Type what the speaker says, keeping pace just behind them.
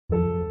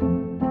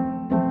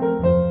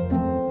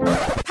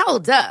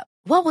Hold up.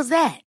 What was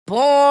that?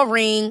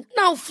 Boring.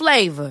 No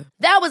flavor.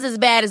 That was as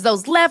bad as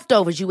those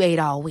leftovers you ate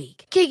all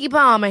week. Keke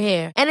Palmer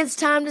here, and it's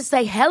time to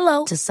say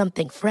hello to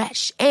something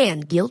fresh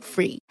and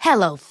guilt-free.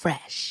 Hello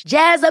Fresh.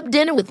 Jazz up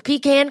dinner with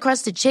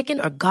pecan-crusted chicken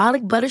or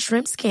garlic butter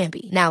shrimp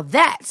scampi. Now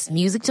that's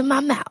music to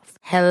my mouth.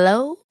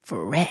 Hello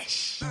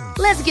Fresh.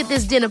 Let's get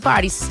this dinner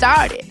party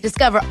started.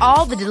 Discover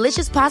all the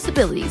delicious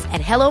possibilities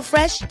at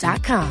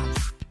hellofresh.com.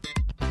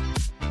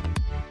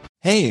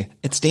 Hey,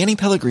 it's Danny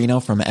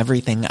Pellegrino from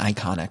Everything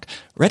Iconic.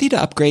 Ready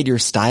to upgrade your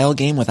style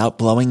game without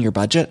blowing your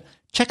budget?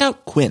 Check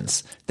out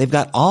Quince. They've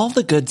got all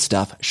the good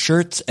stuff,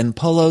 shirts and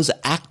polos,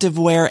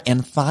 activewear,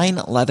 and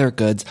fine leather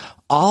goods,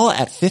 all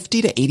at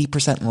 50 to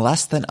 80%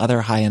 less than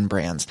other high-end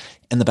brands.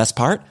 And the best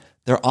part?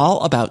 They're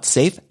all about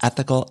safe,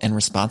 ethical, and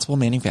responsible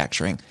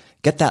manufacturing.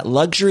 Get that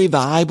luxury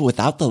vibe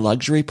without the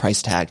luxury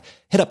price tag.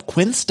 Hit up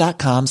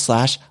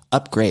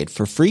quince.com/upgrade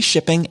for free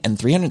shipping and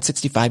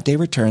 365-day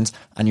returns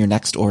on your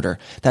next order.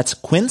 That's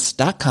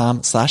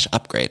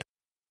quince.com/upgrade.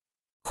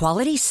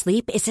 Quality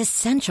sleep is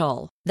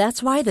essential.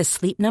 That's why the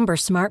Sleep Number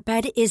Smart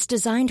Bed is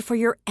designed for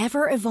your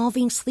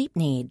ever-evolving sleep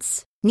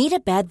needs. Need a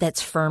bed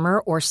that's firmer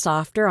or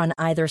softer on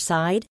either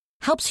side?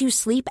 Helps you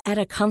sleep at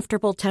a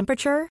comfortable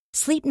temperature?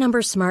 Sleep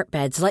Number Smart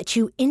Beds let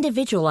you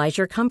individualize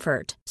your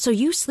comfort, so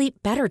you sleep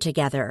better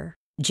together.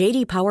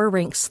 J.D. Power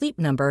ranks Sleep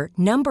Number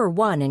number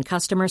 1 in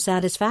customer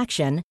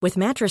satisfaction with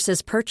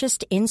mattresses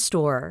purchased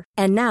in-store.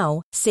 And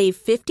now, save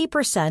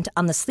 50%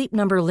 on the Sleep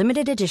Number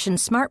Limited Edition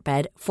Smart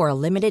Bed for a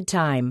limited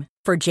time.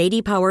 For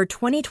J.D. Power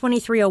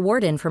 2023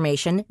 award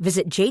information,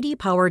 visit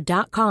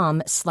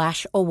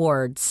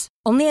jdpower.com/awards.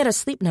 Only at a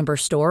Sleep Number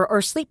store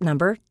or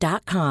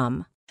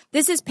sleepnumber.com.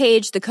 This is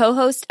Paige, the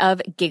co-host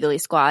of Giggly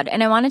Squad,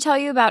 and I want to tell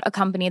you about a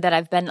company that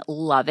I've been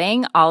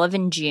loving, Olive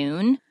 &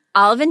 June.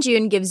 Olive &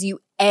 June gives you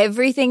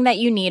everything that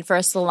you need for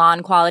a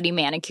salon-quality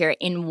manicure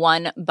in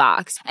one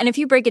box. And if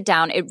you break it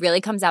down, it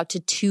really comes out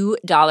to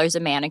 $2 a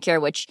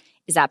manicure, which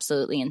is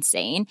absolutely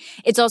insane.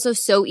 It's also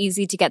so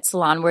easy to get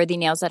salon-worthy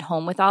nails at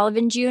home with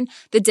Olive & June.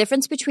 The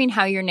difference between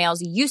how your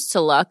nails used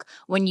to look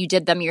when you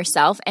did them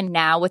yourself and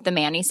now with the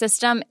Mani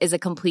system is a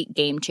complete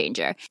game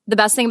changer. The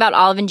best thing about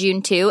Olive &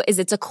 June, too, is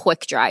it's a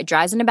quick dry.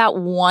 Dries in about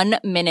 1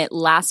 minute,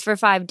 lasts for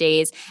 5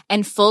 days,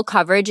 and full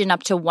coverage in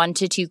up to 1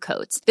 to 2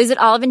 coats. Visit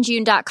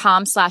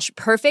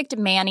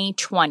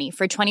oliveandjune.com/perfectmani20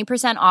 for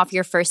 20% off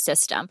your first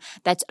system.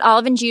 That's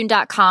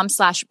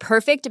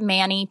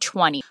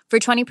oliveandjune.com/perfectmani20 for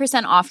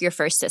 20% off your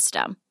first system.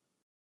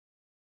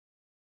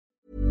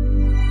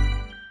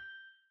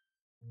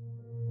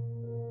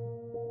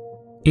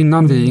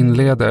 Innan vi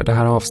inleder det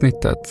här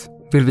avsnittet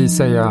vill vi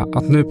säga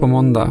att nu på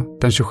måndag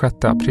den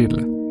 26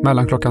 april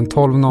mellan klockan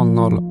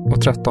 12.00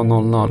 och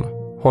 13.00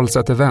 hålls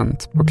ett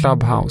event på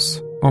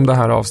Clubhouse om det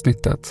här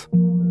avsnittet.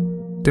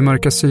 Det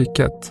mörka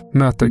psyket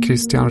möter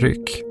Christian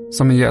Ryck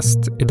som är gäst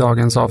i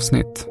dagens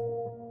avsnitt.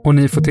 Och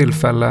ni får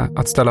tillfälle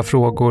att ställa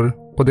frågor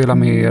och dela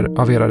med er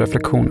av era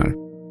reflektioner.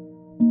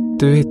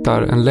 Du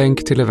hittar en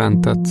länk till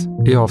eventet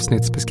i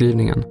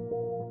avsnittsbeskrivningen.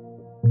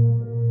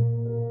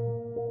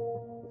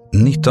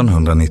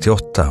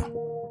 1998.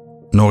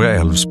 Norra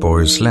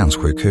Älvsborgs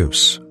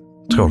länssjukhus,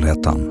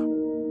 Trollhättan.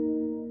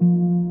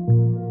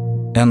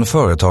 En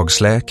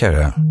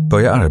företagsläkare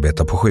börjar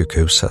arbeta på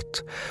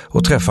sjukhuset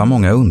och träffar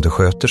många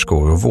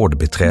undersköterskor och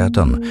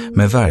vårdbiträden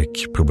med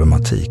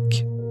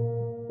värkproblematik.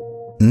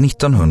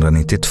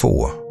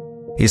 1992,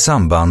 i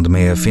samband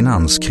med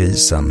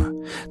finanskrisen,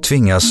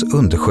 tvingas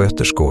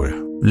undersköterskor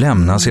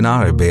lämna sina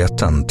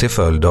arbeten till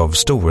följd av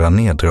stora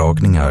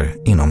neddragningar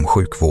inom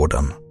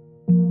sjukvården.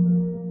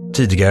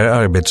 Tidigare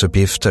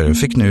arbetsuppgifter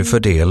fick nu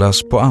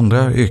fördelas på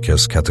andra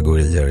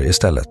yrkeskategorier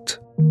istället.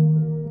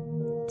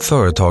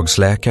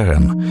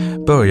 Företagsläkaren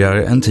börjar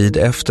en tid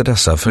efter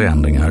dessa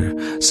förändringar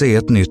se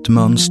ett nytt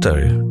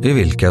mönster i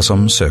vilka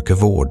som söker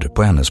vård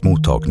på hennes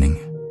mottagning.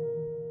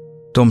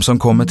 De som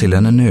kommer till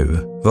henne nu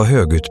var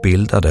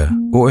högutbildade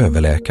och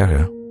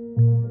överläkare.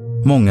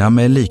 Många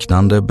med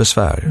liknande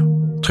besvär,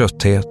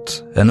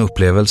 trötthet, en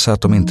upplevelse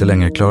att de inte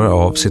längre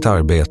klarar av sitt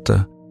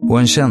arbete och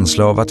en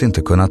känsla av att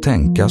inte kunna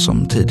tänka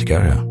som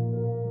tidigare.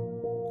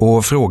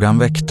 Och frågan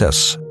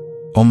väcktes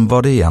om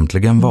vad det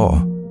egentligen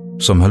var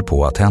som höll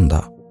på att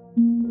hända.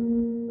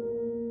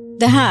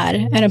 Det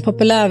här är en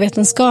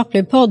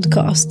populärvetenskaplig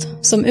podcast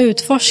som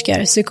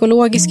utforskar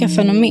psykologiska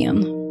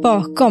fenomen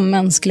bakom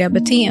mänskliga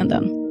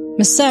beteenden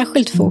med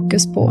särskilt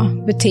fokus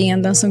på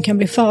beteenden som kan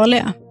bli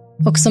farliga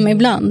och som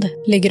ibland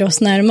ligger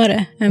oss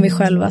närmare än vi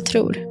själva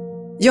tror.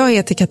 Jag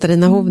heter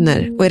Katarina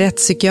Hovner och är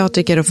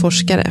rättspsykiatriker och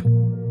forskare.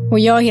 Och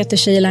jag heter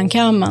Shilan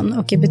Kaman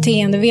och är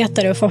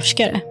beteendevetare och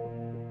forskare.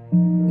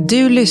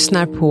 Du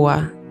lyssnar på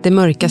Det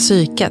mörka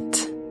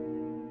psyket.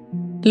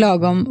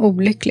 Lagom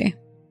olycklig.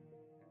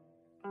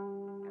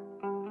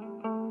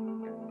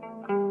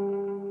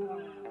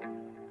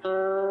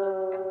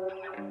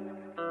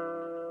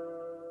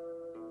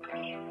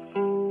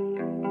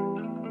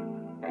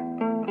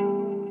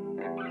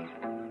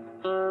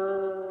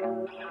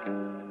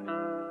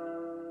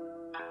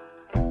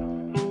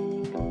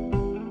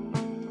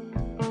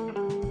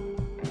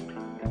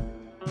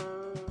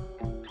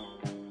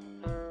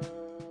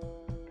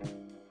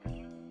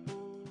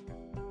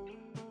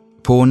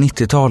 På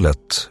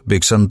 90-talet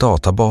byggs en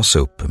databas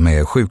upp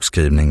med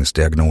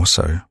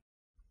sjukskrivningsdiagnoser.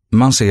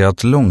 Man ser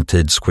att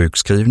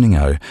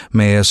långtidssjukskrivningar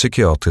med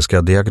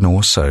psykiatriska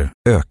diagnoser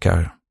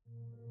ökar.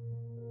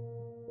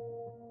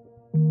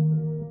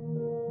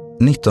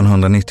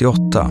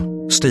 1998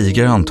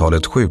 stiger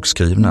antalet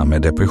sjukskrivna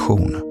med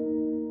depression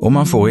och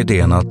man får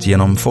idén att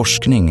genom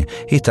forskning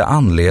hitta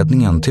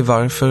anledningen till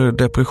varför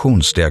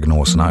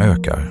depressionsdiagnoserna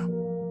ökar.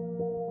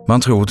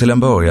 Man tror till en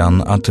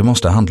början att det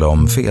måste handla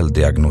om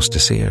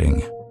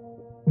feldiagnostisering.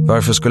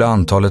 Varför skulle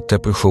antalet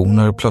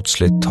depressioner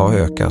plötsligt ha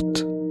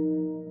ökat?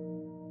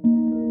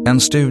 En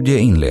studie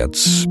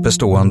inleds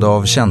bestående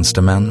av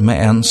tjänstemän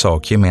med en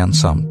sak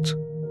gemensamt: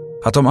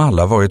 att de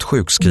alla varit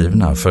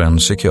sjukskrivna för en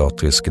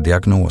psykiatrisk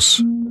diagnos.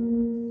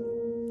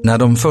 När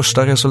de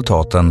första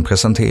resultaten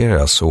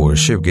presenteras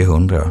år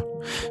 2000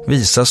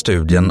 visar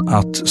studien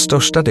att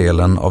största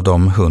delen av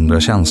de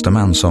 100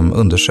 tjänstemän som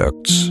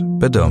undersökts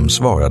bedöms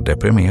vara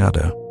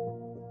deprimerade.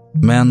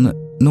 Men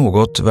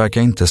något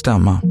verkar inte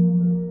stämma.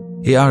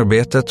 I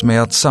arbetet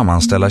med att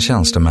sammanställa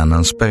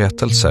tjänstemännens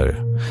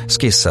berättelser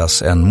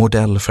skissas en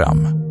modell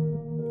fram: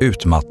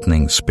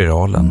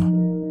 utmattningsspiralen.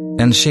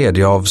 En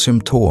kedja av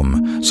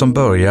symptom som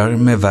börjar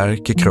med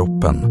värk i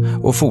kroppen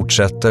och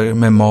fortsätter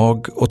med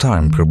mag- och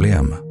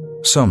tarmproblem,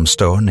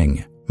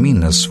 sömnstörning,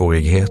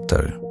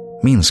 minnessvårigheter,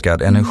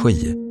 minskad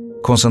energi,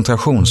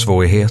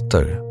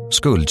 koncentrationssvårigheter,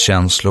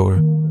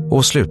 skuldkänslor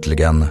och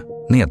slutligen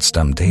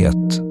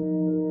nedstämdhet.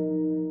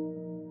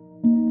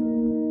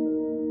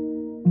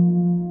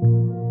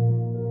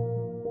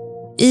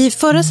 I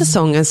förra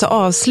säsongen så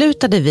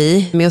avslutade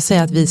vi med att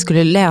säga att vi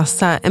skulle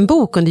läsa en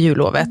bok under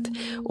jullovet.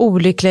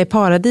 Olyckliga i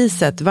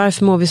paradiset,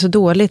 varför mår vi så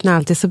dåligt när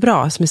allt är så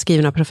bra, som är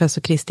skriven av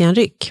professor Christian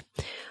Ryck.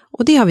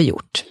 Och det har vi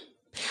gjort.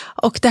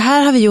 Och det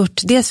här har vi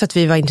gjort dels för att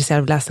vi var intresserade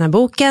av att läsa den här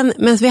boken,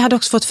 men vi hade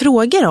också fått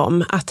frågor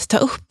om att ta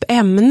upp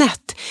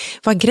ämnet.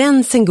 Var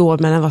gränsen går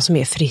mellan vad som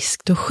är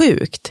friskt och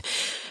sjukt.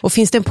 Och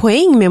finns det en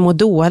poäng med att må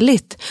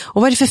dåligt?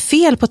 Och vad är det för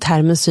fel på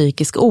termen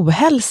psykisk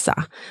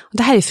ohälsa? Och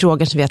det här är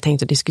frågor som vi har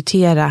tänkt att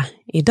diskutera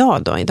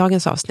idag då, i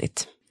dagens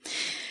avsnitt.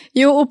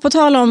 Jo, och på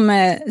tal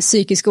om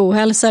psykisk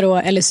ohälsa då,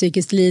 eller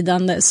psykiskt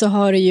lidande, så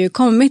har det ju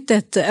kommit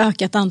ett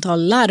ökat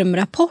antal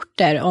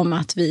larmrapporter om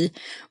att vi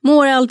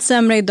mår allt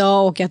sämre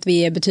idag och att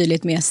vi är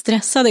betydligt mer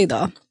stressade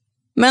idag.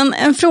 Men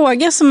en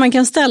fråga som man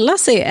kan ställa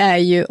sig är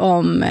ju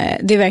om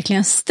det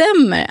verkligen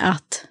stämmer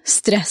att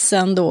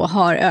stressen då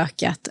har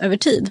ökat över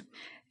tid.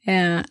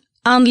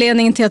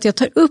 Anledningen till att jag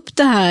tar upp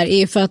det här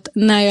är för att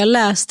när jag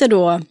läste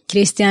då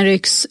Christian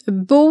Rycks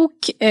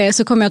bok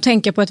så kom jag att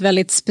tänka på ett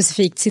väldigt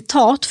specifikt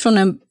citat från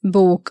en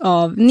bok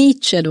av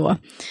Nietzsche då,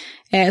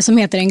 som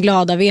heter Den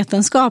glada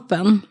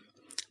vetenskapen.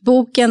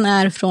 Boken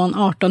är från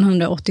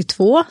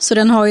 1882, så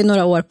den har ju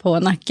några år på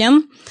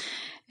nacken.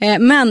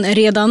 Men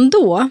redan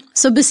då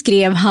så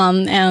beskrev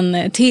han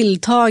en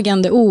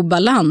tilltagande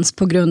obalans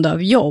på grund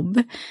av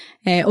jobb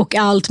och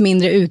allt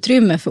mindre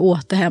utrymme för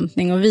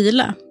återhämtning och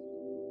vila.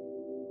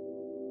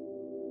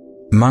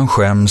 Man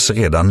skäms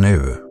redan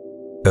nu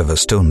över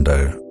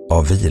stunder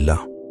av vila.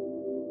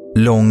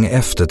 Lång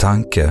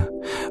eftertanke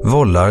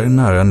vållar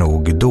nära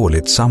nog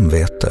dåligt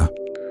samvete.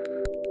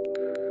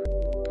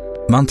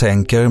 Man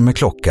tänker med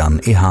klockan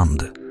i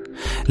hand,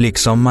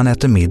 liksom man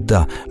äter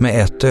middag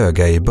med ett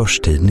öga i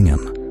börstidningen.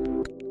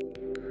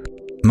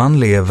 Man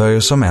lever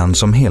som en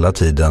som hela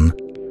tiden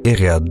är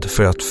rädd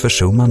för att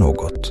försumma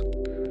något.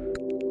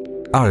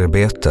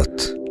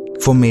 Arbetet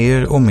får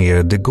mer och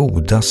mer det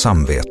goda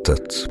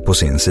samvetet på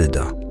sin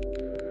sida.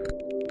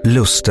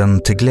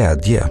 Lusten till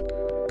glädje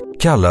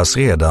kallas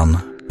redan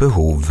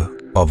behov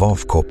av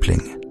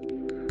avkoppling.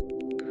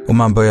 Och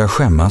man börjar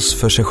skämmas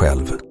för sig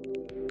själv.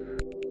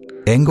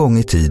 En gång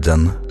i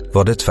tiden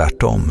var det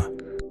tvärtom.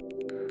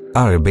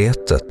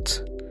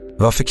 Arbetet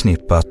var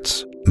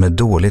förknippat med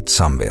dåligt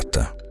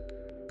samvete.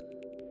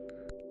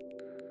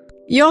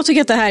 Jag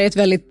tycker att det här är ett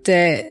väldigt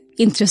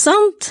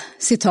intressant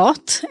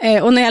citat.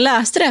 Och när jag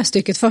läste det här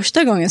stycket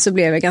första gången så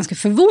blev jag ganska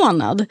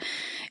förvånad.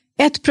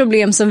 Ett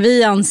problem som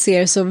vi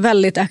anser så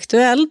väldigt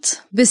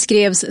aktuellt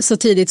beskrevs så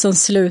tidigt som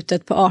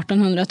slutet på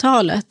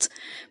 1800-talet.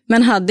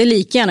 Men hade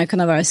lika gärna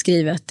kunnat vara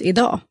skrivet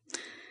idag.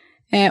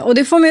 Och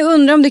det får mig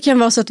undra om det kan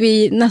vara så att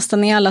vi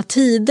nästan i alla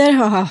tider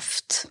har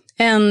haft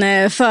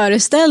en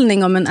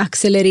föreställning om en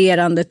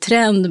accelererande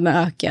trend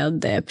med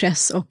ökad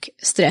press och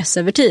stress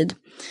över tid.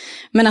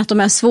 Men att de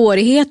här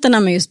svårigheterna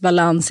med just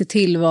balans i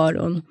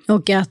tillvaron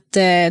och att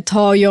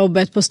ta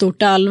jobbet på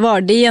stort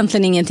allvar, det är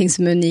egentligen ingenting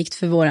som är unikt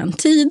för våran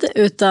tid,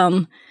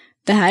 utan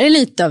det här är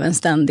lite av en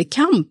ständig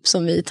kamp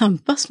som vi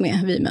tampas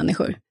med, vi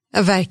människor.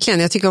 Ja, verkligen.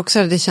 Jag tycker också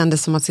att det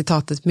kändes som att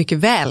citatet mycket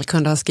väl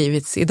kunde ha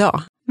skrivits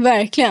idag.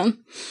 Verkligen.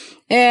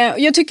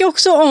 Jag tycker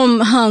också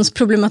om hans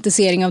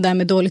problematisering av det här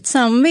med dåligt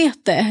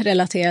samvete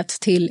relaterat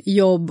till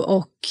jobb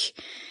och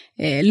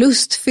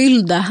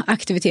lustfyllda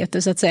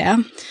aktiviteter så att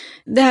säga.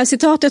 Det här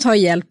citatet har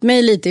hjälpt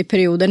mig lite i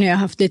perioder när jag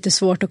har haft lite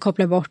svårt att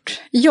koppla bort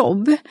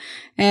jobb.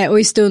 Och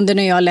i stunder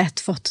när jag har lätt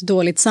fått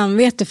dåligt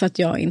samvete för att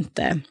jag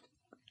inte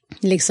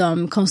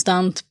liksom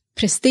konstant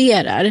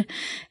presterar.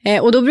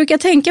 Och då brukar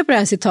jag tänka på det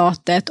här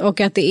citatet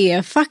och att det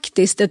är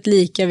faktiskt ett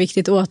lika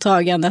viktigt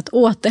åtagande att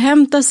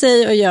återhämta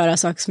sig och göra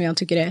saker som jag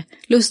tycker är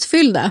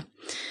lustfyllda.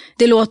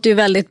 Det låter ju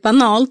väldigt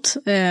banalt,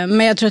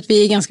 men jag tror att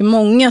vi är ganska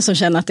många som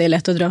känner att det är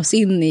lätt att dra oss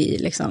in i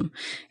liksom,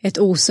 ett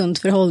osunt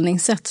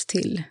förhållningssätt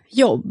till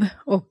jobb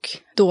och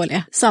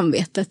dåliga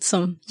samvetet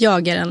som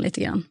jagar en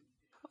lite grann.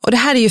 Och det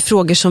här är ju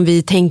frågor som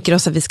vi tänker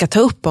oss att vi ska ta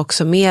upp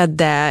också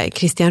med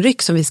Christian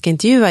Ryck som vi ska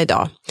intervjua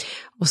idag.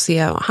 Och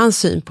se hans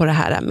syn på det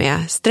här med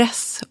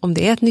stress, om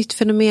det är ett nytt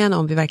fenomen,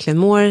 om vi verkligen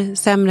mår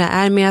sämre,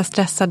 är mer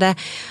stressade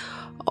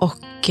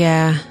och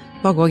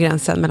var går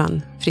gränsen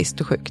mellan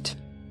friskt och sjukt.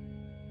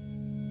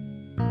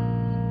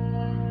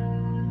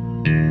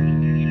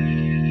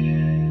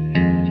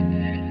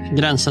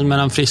 Gränsen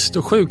mellan friskt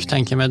och sjuk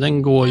tänker jag mig,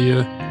 den går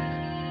ju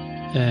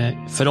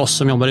för oss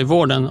som jobbar i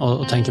vården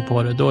och tänker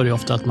på det, då är det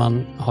ofta att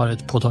man har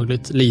ett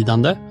påtagligt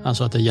lidande,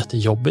 alltså att det är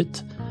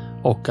jättejobbigt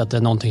och att det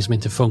är någonting som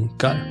inte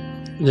funkar.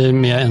 Det är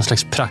mer en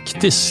slags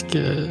praktisk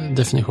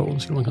definition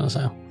skulle man kunna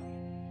säga.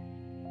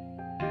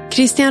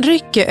 Christian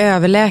Ryck är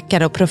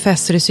överläkare och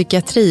professor i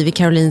psykiatri vid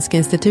Karolinska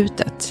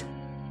institutet.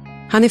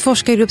 Han är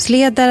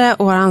forskargruppsledare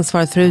och har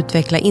ansvaret för att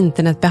utveckla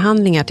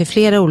internetbehandlingar till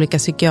flera olika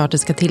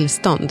psykiatriska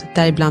tillstånd,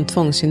 däribland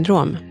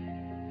tvångssyndrom.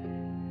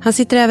 Han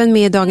sitter även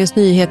med i Dagens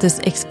Nyheters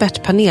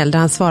expertpanel där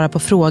han svarar på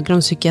frågor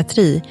om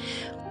psykiatri.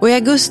 Och i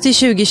augusti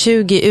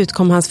 2020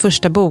 utkom hans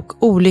första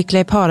bok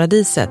Olyckliga i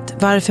paradiset.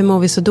 Varför mår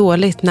vi så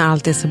dåligt när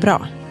allt är så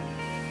bra?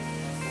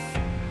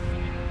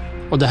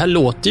 Och det här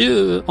låter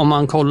ju, om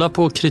man kollar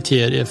på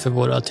kriterier för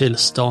våra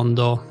tillstånd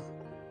och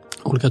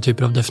olika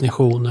typer av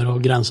definitioner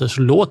och gränser,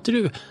 så låter det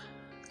ju,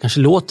 kanske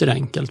låter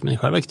enkelt, men i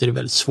själva verket är det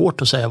väldigt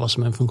svårt att säga vad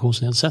som är en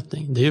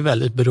funktionsnedsättning. Det är ju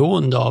väldigt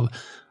beroende av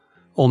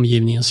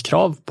omgivningens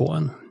krav på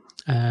en.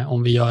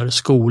 Om vi gör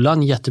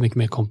skolan jättemycket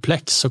mer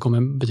komplex så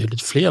kommer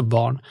betydligt fler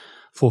barn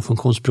få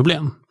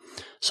funktionsproblem.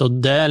 Så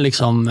det är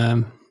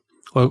liksom,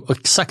 och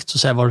exakt så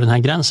säga var den här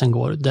gränsen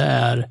går, det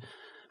är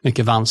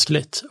mycket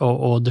vanskligt.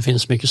 Och det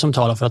finns mycket som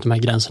talar för att de här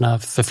gränserna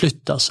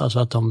förflyttas, alltså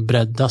att de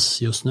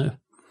breddas just nu.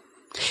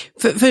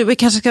 För vi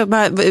kanske ska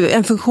bara,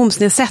 en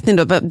funktionsnedsättning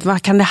då,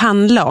 vad kan det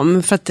handla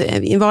om? För att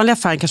i vanliga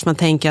fall kanske man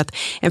tänker att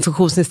en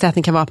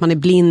funktionsnedsättning kan vara att man är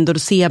blind och då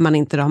ser man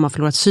inte, då har man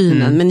förlorat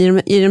synen. Men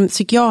i de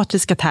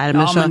psykiatriska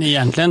termer så... men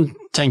egentligen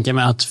tänker jag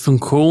mig att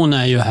funktion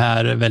är ju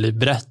här väldigt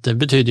brett. Det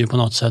betyder ju på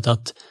något sätt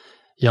att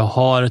jag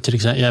har till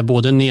exempel, jag är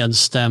både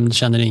nedstämd,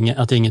 känner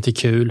att inget är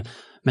kul,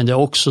 men det är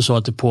också så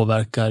att det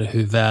påverkar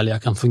hur väl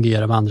jag kan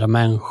fungera med andra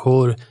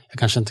människor. Jag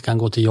kanske inte kan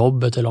gå till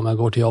jobbet, eller om jag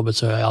går till jobbet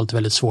så är det alltid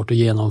väldigt svårt att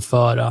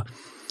genomföra.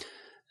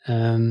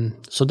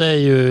 Så det är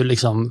ju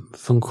liksom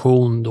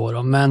funktion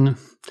då. Men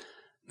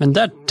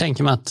där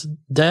tänker man att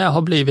det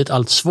har blivit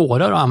allt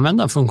svårare att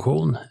använda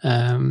funktion.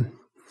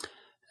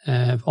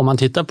 Om man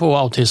tittar på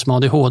autism och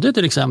ADHD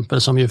till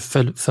exempel, som ju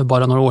för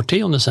bara några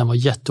årtionden sedan var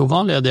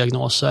jätteovanliga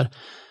diagnoser.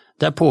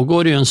 Där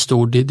pågår ju en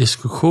stor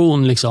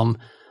diskussion liksom,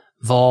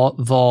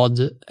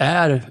 vad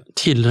är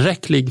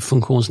tillräcklig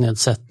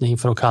funktionsnedsättning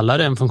för att kalla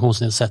det en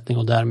funktionsnedsättning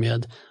och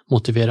därmed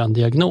motivera en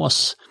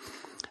diagnos.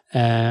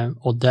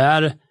 Och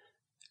där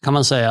kan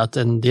man säga att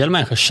en del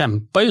människor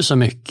kämpar ju så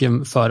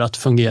mycket för att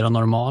fungera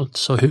normalt,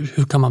 så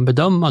hur kan man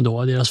bedöma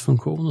då deras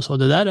funktion och så?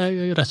 Det där är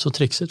ju rätt så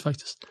trixigt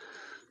faktiskt.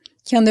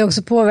 Kan det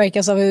också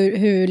påverkas av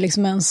hur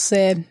liksom ens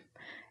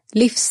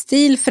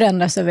livsstil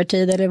förändras över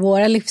tid, eller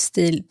våra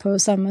livsstil på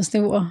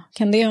samhällsnivå?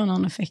 Kan det ha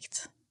någon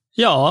effekt?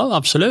 Ja,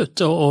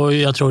 absolut. Och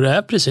jag tror det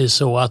är precis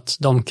så att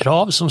de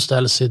krav som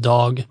ställs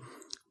idag,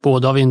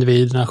 både av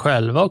individerna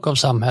själva och av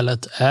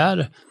samhället,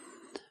 är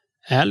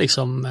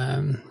liksom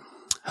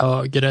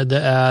högre.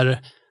 Det är,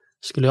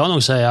 skulle jag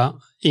nog säga,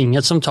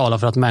 inget som talar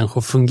för att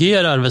människor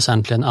fungerar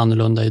väsentligen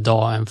annorlunda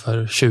idag än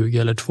för 20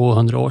 eller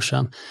 200 år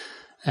sedan.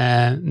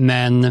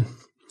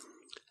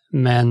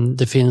 Men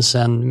det finns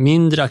en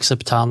mindre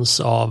acceptans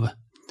av,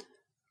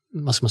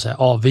 vad ska man säga,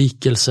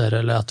 avvikelser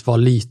eller att vara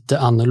lite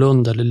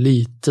annorlunda eller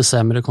lite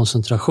sämre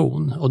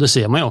koncentration. Och det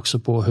ser man ju också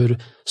på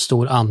hur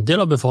stor andel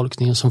av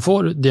befolkningen som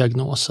får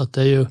diagnos. Att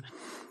det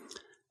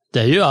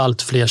är ju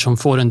allt fler som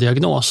får en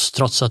diagnos,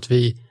 trots att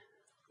vi,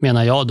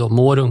 menar jag då,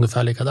 mår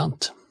ungefär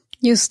likadant.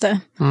 Just det.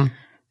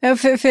 Ja,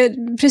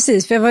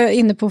 precis, för jag var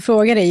inne på att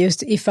fråga dig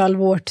just ifall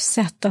vårt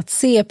sätt att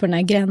se på den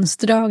här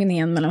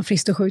gränsdragningen mellan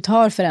friskt och sjukt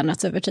har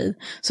förändrats över tid.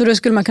 Så då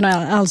skulle man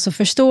kunna alltså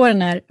förstå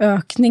den här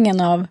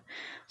ökningen av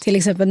till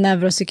exempel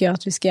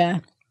neuropsykiatriska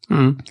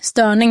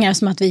störningar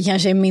som att vi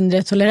kanske är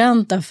mindre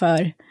toleranta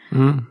för.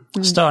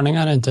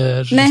 Störningar är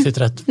inte riktigt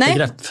rätt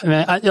begrepp.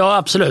 Ja,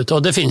 absolut.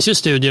 Och det finns ju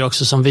studier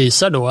också som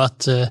visar då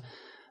att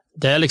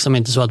det är liksom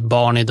inte så att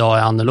barn idag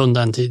är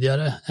annorlunda än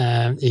tidigare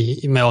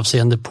med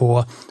avseende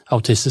på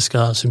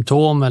autistiska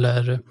symptom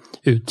eller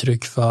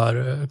uttryck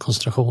för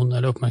koncentration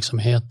eller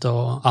uppmärksamhet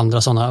och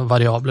andra sådana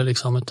variabler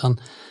liksom,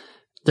 utan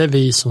det är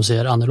vi som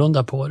ser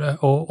annorlunda på det.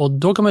 Och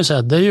då kan man ju säga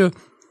att det är ju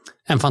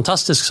en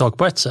fantastisk sak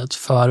på ett sätt,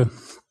 för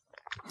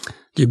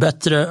det är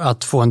bättre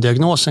att få en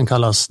diagnos som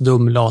kallas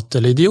dum, lat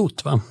eller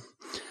idiot, va?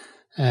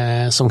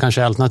 Som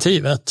kanske är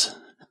alternativet.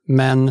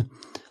 Men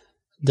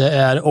Det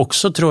är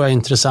också, tror jag,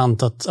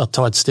 intressant att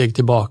ta ett steg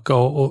tillbaka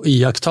och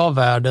iaktta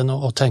världen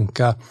och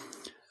tänka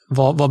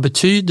vad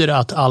betyder det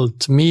att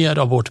allt mer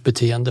av vårt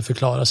beteende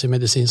förklaras i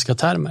medicinska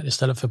termer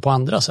istället för på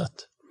andra sätt.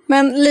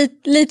 Men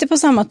lite på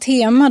samma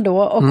tema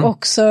då och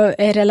också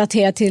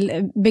relaterat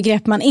till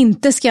begrepp man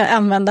inte ska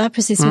använda,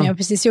 precis som jag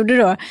precis gjorde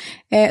då.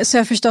 Så jag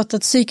har förstått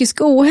att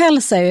psykisk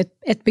ohälsa är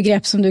ett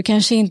begrepp som du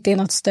kanske inte är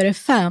något större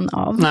fan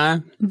av.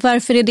 Nej.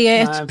 Varför är det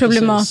ett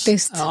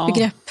problematiskt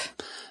begrepp?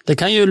 Det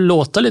kan ju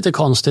låta lite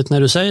konstigt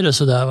när du säger det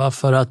sådär, va?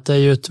 För att det är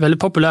ju ett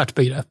väldigt populärt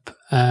begrepp.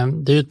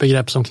 Det är ju ett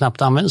begrepp som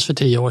knappt används för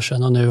 10 år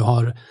sedan och nu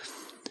har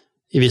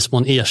i viss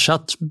mån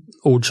ersatt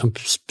ord som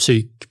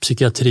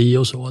psykiatri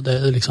och så.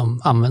 Det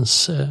liksom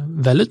används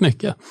väldigt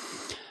mycket.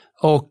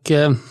 Och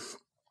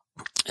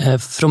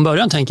från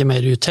början tänker jag mig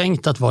är det ju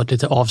tänkt att vara ett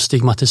lite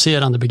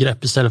avstigmatiserande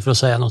begrepp. Istället för att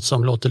säga något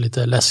som låter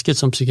lite läskigt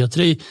som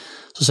psykiatri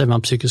så säger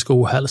man psykisk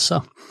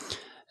ohälsa.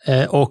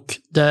 Och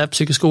det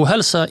psykisk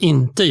ohälsa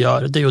inte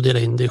gör, det är att dela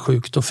in det i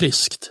sjukt och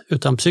friskt.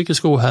 Utan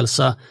psykisk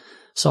ohälsa,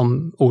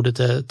 som ordet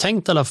är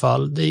tänkt i alla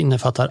fall, det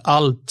innefattar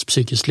allt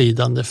psykiskt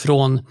lidande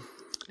från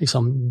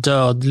liksom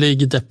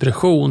dödlig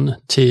depression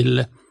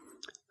till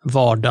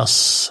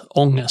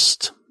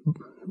vardagsångest.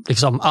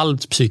 Liksom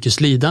allt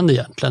psykiskt lidande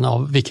egentligen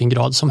av vilken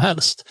grad som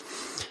helst.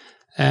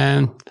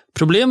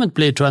 Problemet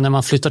blir, tror jag, när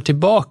man flyttar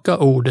tillbaka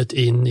ordet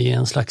in i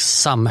en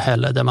slags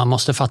samhälle där man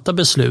måste fatta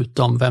beslut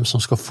om vem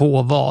som ska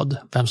få vad,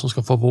 vem som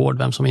ska få vård,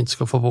 vem som inte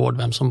ska få vård,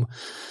 vem som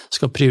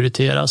ska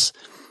prioriteras.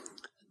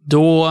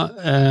 Då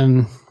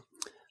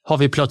har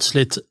vi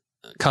plötsligt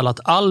kallat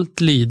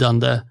allt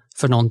lidande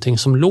för någonting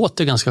som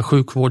låter ganska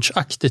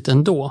sjukvårdsaktigt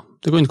ändå.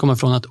 Det går inte att komma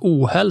ifrån att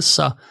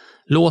ohälsa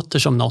låter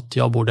som något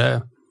jag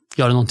borde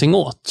göra någonting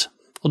åt.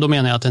 Och då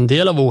menar jag att en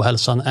del av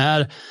ohälsan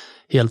är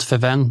helt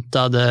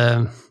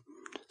förväntade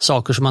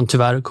saker som man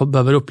tyvärr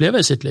behöver uppleva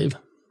i sitt liv.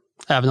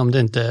 Även om det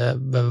inte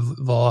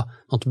behöver vara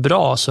något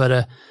bra så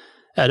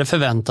är det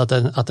förväntat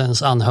att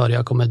ens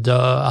anhöriga kommer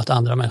dö, att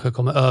andra människor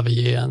kommer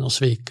överge en och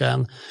svika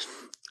en.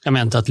 Jag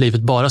menar inte att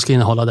livet bara ska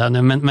innehålla det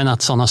nu, men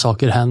att sådana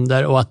saker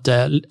händer och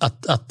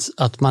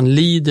att man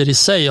lider i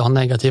sig och har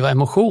negativa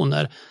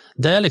emotioner,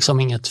 det är liksom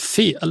inget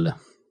fel.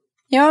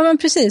 Ja, men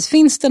precis.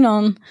 Finns det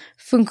någon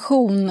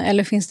funktion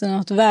eller finns det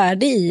något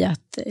värde i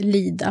att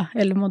lida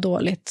eller må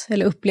dåligt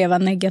eller uppleva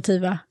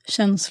negativa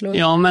känslor?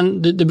 Ja,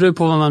 men det beror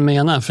på vad man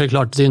menar. För det är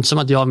klart, det är inte som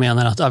att jag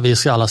menar att vi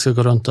alla ska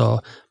gå runt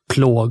och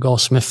plåga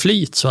oss med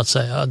flit, så att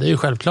säga. Det är ju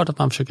självklart att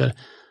man försöker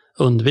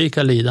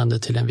undvika lidande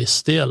till en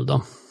viss del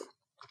då.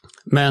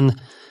 Men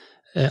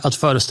att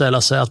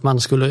föreställa sig att man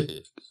skulle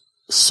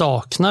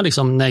sakna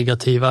liksom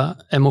negativa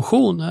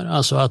emotioner,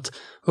 alltså att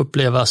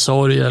uppleva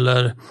sorg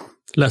eller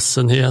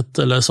ledsenhet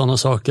eller sådana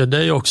saker, det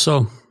är ju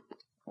också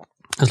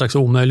en slags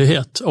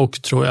omöjlighet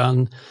och tror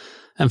jag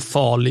en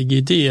farlig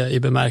idé i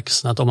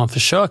bemärkelsen att om man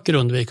försöker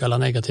undvika alla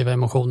negativa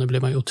emotioner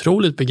blir man ju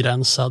otroligt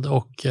begränsad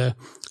och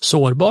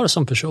sårbar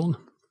som person.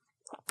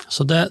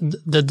 Så det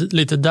är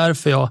lite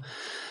därför jag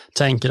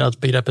tänker att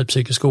begreppet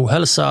psykisk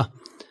ohälsa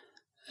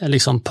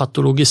liksom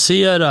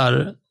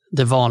patologiserar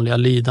det vanliga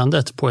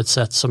lidandet på ett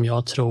sätt som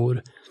jag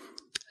tror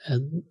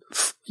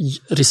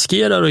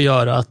riskerar att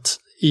göra att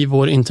i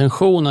vår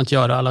intention att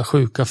göra alla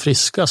sjuka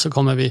friska så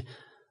kommer vi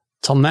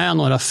ta med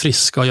några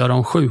friska och göra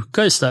dem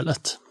sjuka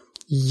istället.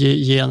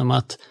 Genom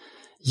att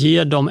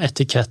ge dem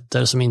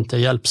etiketter som inte är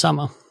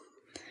hjälpsamma.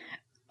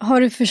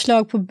 Har du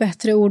förslag på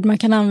bättre ord man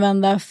kan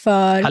använda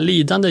för... Ja,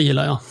 lidande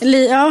gillar jag.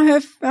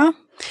 Ja.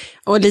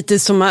 Och lite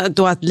som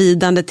då att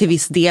lidande till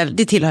viss del,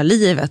 det tillhör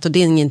livet och det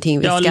är ingenting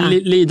vi ska... Ja,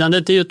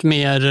 lidandet är ju ett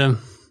mer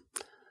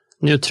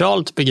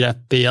neutralt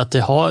begrepp i att det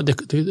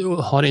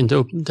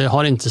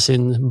har inte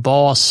sin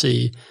bas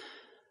i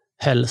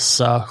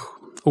hälsa,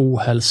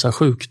 ohälsa,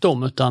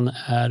 sjukdom utan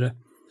är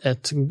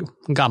ett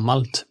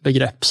gammalt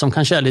begrepp som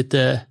kanske är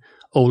lite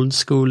old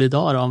school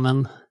idag då,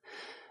 men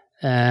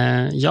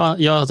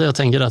jag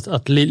tänker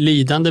att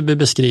lidande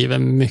beskriver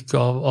mycket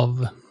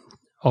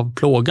av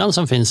plågan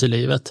som finns i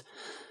livet.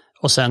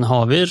 Och sen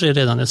har vi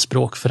redan ett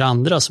språk för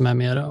andra som är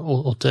mer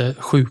åt det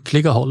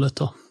sjukliga hållet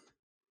då.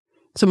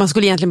 Så man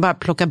skulle egentligen bara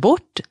plocka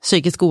bort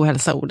psykisk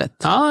ohälsa-ordet?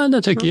 Ja,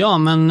 det tycker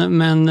jag,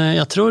 men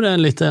jag tror det är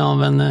lite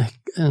av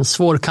en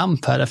svår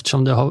kamp här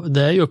eftersom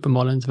det är ju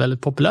uppenbarligen ett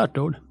väldigt populärt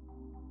ord.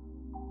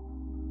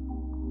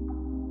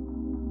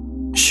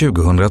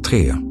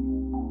 2003.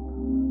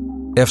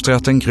 Efter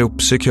att en grupp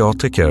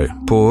psykiatriker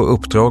på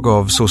uppdrag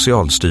av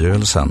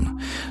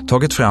Socialstyrelsen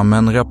tagit fram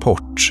en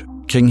rapport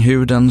kring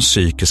hur den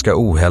psykiska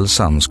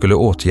ohälsan skulle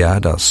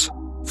åtgärdas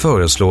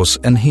föreslås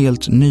en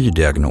helt ny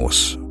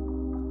diagnos.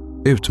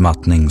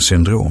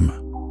 Utmattningssyndrom.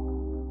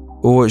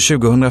 År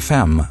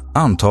 2005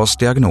 antas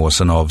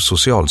diagnosen av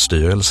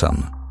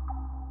Socialstyrelsen.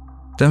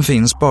 Den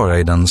finns bara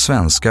i den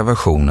svenska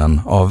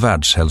versionen av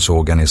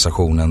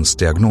Världshälsoorganisationens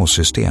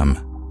diagnossystem,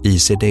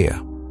 ICD.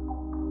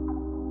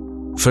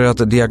 För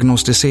att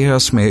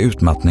diagnostiseras med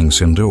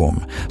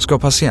utmattningssyndrom ska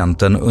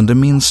patienten under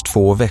minst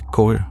 2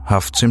 veckor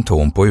haft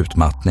symptom på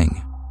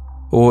utmattning.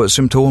 och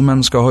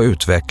symptomen ska ha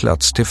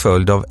utvecklats till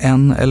följd av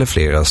en eller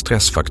flera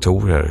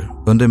stressfaktorer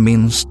under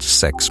minst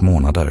 6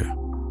 månader.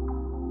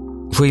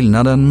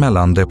 Skillnaden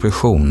mellan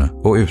depression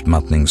och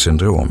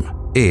utmattningssyndrom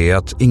är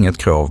att inget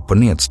krav på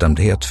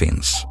nedstämdhet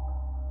finns.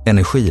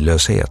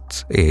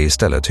 Energilöshet är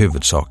istället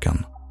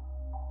huvudsaken.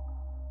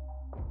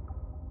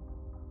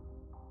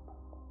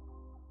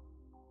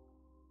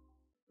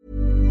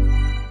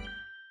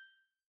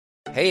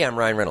 Hey, I'm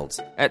Ryan Reynolds.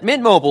 At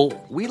Mint Mobile,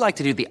 we like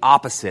to do the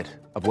opposite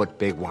of what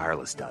Big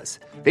Wireless does.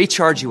 They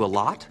charge you a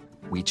lot,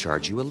 we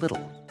charge you a little.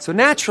 So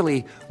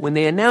naturally, when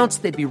they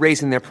announced they'd be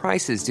raising their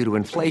prices due to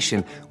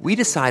inflation, we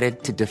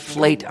decided to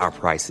deflate our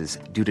prices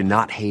due to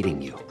not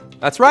hating you.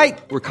 That's right.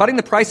 We're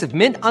cutting the price of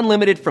Mint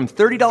Unlimited from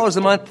 $30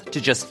 a month to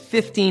just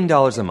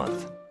 $15 a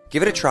month.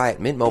 Give it a try at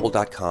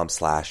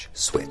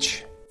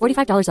mintmobile.com/switch.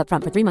 $45 up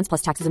front for 3 months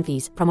plus taxes and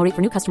fees. Promo rate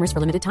for new customers for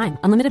limited time.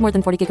 Unlimited more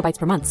than 40 gigabytes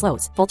per month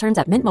slows. Full terms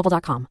at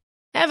mintmobile.com.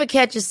 Ever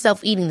catch yourself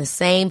eating the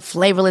same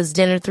flavorless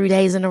dinner 3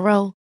 days in a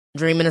row?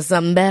 Dreaming of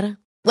something better?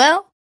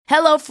 Well,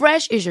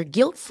 HelloFresh is your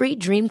guilt-free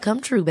dream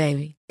come true,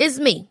 baby. It's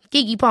me,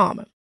 Keke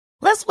Palmer.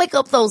 Let's wake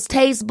up those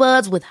taste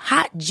buds with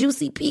hot,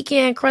 juicy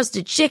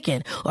pecan-crusted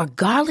chicken or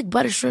garlic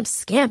butter shrimp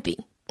scampi.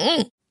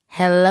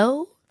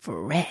 Hello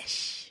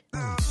Fresh.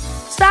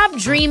 Stop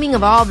dreaming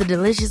of all the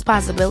delicious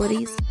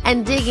possibilities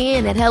and dig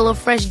in at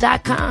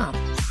HelloFresh.com.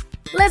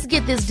 Let's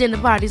get this dinner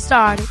party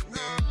started.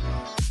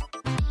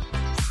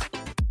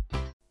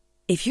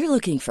 If you're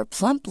looking for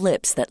plump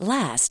lips that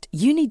last,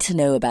 you need to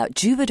know about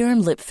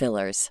Juvederm lip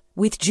fillers.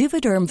 With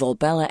Juvederm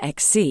Volbella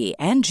XC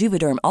and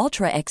Juvederm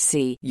Ultra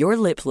XC, your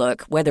lip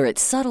look, whether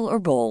it's subtle or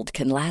bold,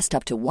 can last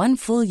up to 1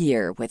 full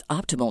year with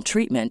optimal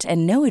treatment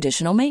and no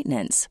additional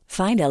maintenance.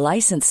 Find a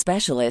licensed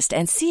specialist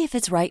and see if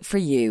it's right for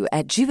you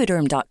at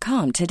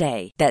Juvederm.com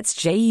today. That's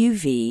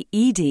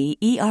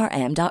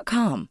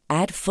JUVEDERM.com.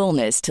 Add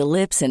fullness to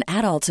lips in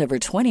adults over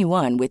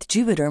 21 with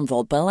Juvederm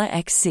Volbella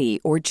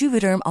XC or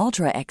Juvederm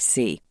Ultra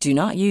XC. Do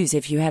not use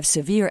if you have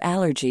severe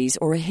allergies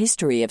or a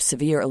history of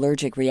severe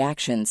allergic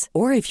reactions,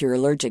 or if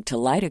you're allergic to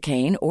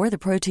lidocaine or the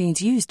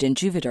proteins used in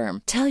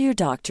Juvederm. Tell your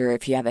doctor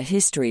if you have a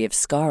history of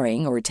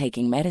scarring or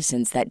taking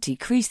medicines that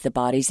decrease the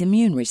body's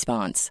immune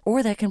response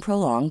or that can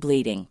prolong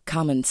bleeding.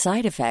 Common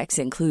side effects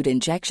include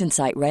injection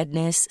site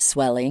redness,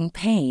 swelling,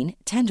 pain,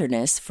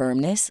 tenderness,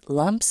 firmness,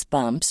 lumps,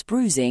 bumps,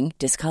 bruising,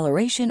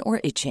 discoloration,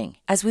 or itching.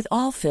 As with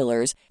all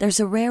fillers,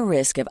 there's a rare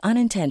risk of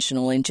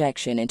unintentional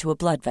injection into a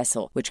blood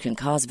vessel, which can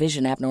cause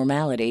vision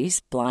abnormalities,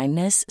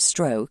 blindness,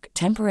 stroke,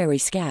 temporary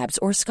scabs,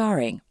 or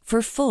scarring.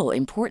 For full,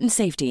 important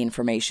safety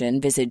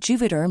information, visit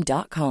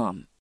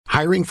Juvederm.com.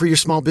 Hiring for your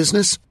small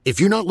business? If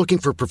you're not looking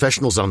for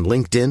professionals on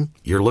LinkedIn,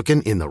 you're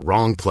looking in the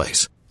wrong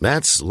place.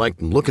 That's like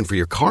looking for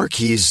your car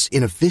keys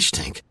in a fish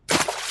tank.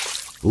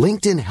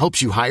 LinkedIn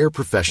helps you hire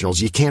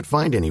professionals you can't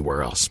find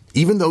anywhere else,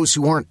 even those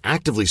who aren't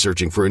actively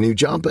searching for a new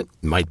job but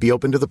might be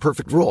open to the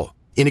perfect role.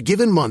 In a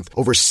given month,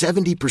 over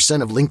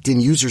 70% of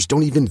LinkedIn users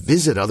don't even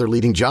visit other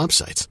leading job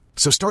sites.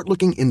 So start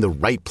looking in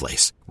the right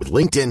place. With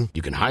LinkedIn,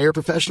 you can hire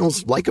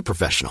professionals like a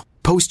professional.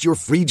 Post your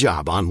free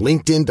job on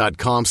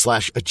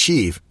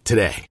linkedin.com/achieve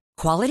today.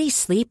 Quality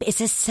sleep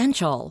is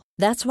essential.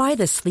 That's why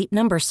the Sleep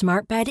Number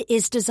Smart Bed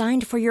is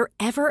designed for your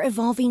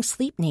ever-evolving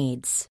sleep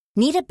needs.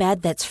 Need a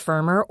bed that's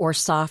firmer or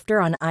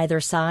softer on either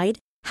side?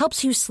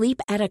 Helps you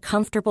sleep at a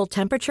comfortable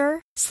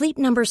temperature? Sleep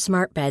Number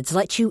Smart Beds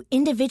let you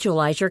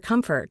individualize your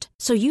comfort,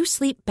 so you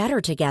sleep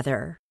better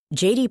together.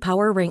 J.D.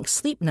 Power ranks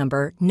Sleep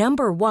Number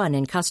 #1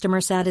 in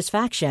customer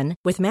satisfaction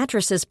with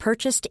mattresses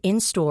purchased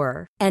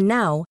in-store. And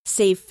now,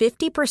 save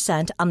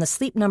 50% on the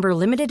Sleep Number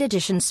Limited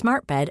Edition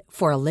Smart Bed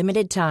for a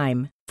limited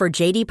time. For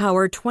J.D.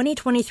 Power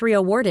 2023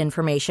 award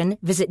information,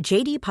 visit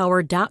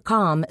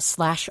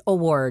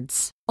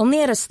jdpower.com/awards.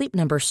 Only at a Sleep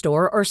Number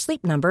store or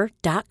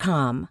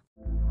sleepnumber.com.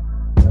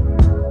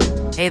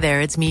 Hey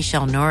there, it's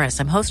Michelle Norris.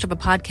 I'm host of a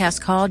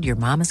podcast called Your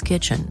Mama's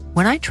Kitchen.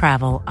 When I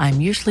travel,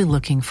 I'm usually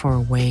looking for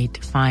a way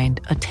to find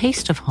a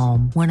taste of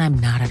home when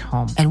I'm not at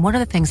home. And one of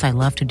the things I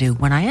love to do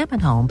when I am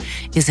at home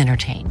is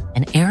entertain.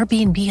 And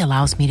Airbnb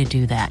allows me to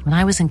do that.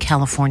 When I was in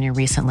California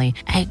recently,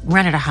 I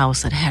rented a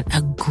house that had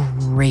a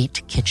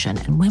great kitchen.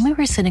 And when we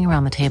were sitting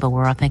around the table, we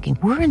were all thinking,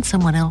 we're in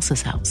someone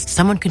else's house.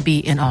 Someone could be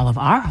in all of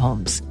our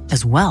homes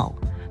as well.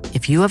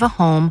 If you have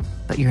a home,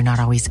 but you're not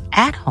always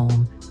at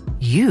home,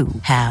 you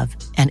have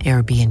an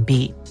Airbnb.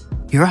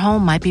 Your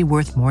home might be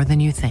worth more than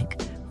you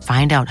think.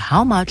 Find out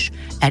how much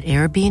at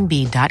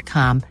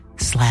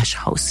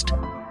airbnb.com/host.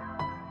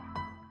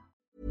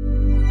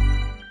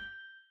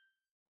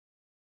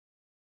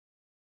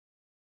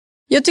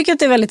 Jag tycker att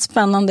det är väldigt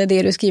spännande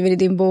det du skriver i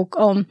din bok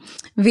om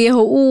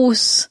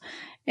WHO:s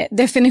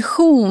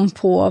definition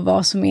på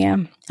vad som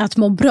är att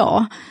må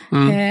bra.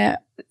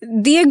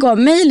 Det gav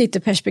mig lite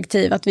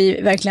perspektiv att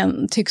vi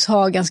verkligen tycks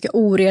ha ganska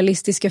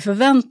orealistiska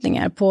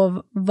förväntningar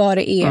på vad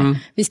det är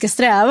vi ska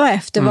sträva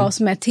efter, vad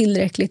som är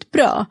tillräckligt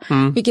bra.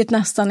 Vilket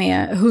nästan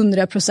är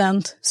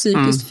 100%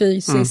 psykiskt,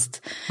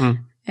 fysiskt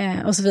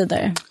och så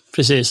vidare.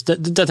 Precis,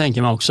 det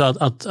tänker man också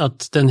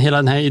att hela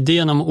den här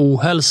idén om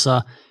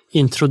ohälsa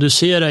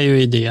introducerar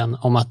ju idén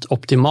om att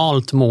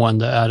optimalt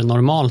mående är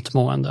normalt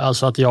mående.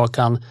 Alltså att jag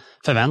kan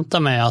förvänta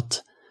mig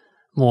att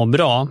må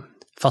bra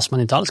fast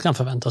man inte alls kan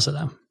förvänta sig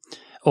det.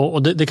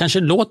 Och det kanske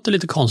låter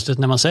lite konstigt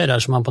när man säger det här,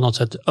 som man på något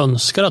sätt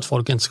önskar att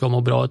folk inte ska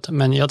må bra ut.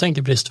 Men jag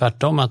tänker precis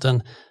tvärtom, att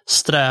en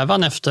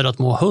strävan efter att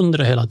må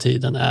 100 hela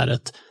tiden är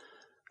ett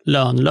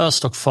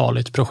lönlöst och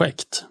farligt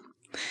projekt.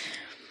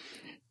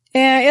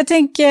 Jag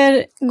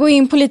tänker gå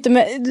in på lite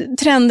med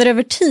trender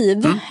över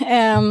tid.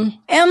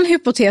 En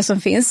hypotes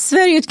som finns,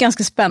 Sverige är ett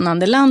ganska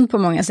spännande land på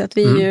många sätt.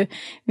 Vi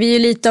är ju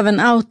lite av en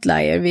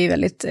outlier, vi är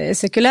väldigt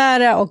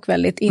sekulära och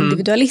väldigt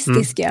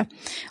individualistiska.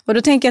 Och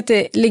då tänker jag att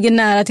det ligger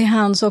nära till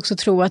hands också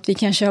tro att vi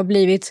kanske har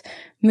blivit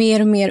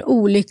mer och mer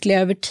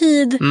olyckliga över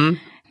tid.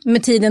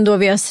 Med tiden då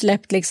vi har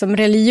släppt liksom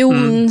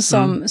religion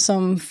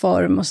som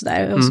form och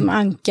sådär, och som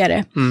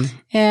ankare.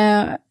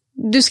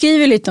 Du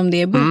skriver lite om det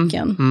i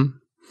boken.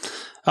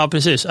 Ja,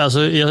 precis.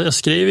 Alltså, jag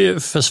skriver ju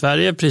för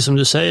Sverige, precis som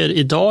du säger,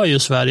 idag är ju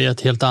Sverige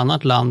ett helt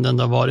annat land än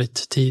det har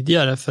varit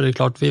tidigare. För det är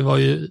klart, vi var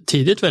ju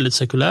tidigt väldigt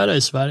sekulära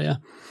i Sverige.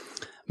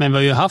 Men vi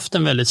har ju haft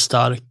en väldigt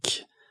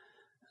stark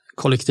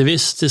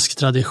kollektivistisk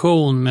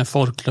tradition med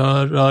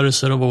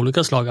folkrörelser av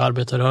olika slag,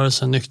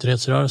 arbetarrörelsen,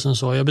 nykterhetsrörelsen.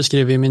 Så jag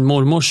beskriver ju min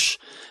mormors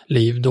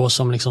liv då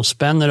som liksom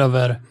spänner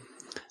över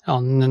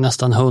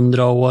nästan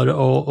 100 år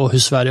och hur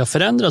Sverige har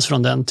förändrats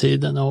från den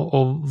tiden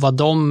och vad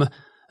de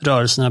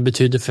rörelserna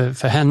betyder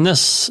för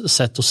hennes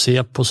sätt att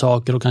se på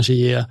saker och kanske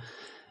ge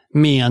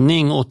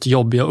mening åt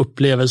jobbiga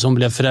upplevelser. Hon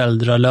blev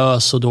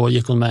föräldralös och då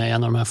gick hon med i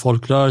en av de här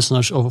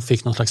folkrörelserna och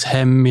fick någon slags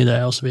hem i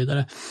det och så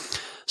vidare.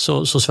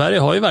 Så Sverige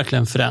har ju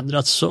verkligen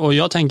förändrats, och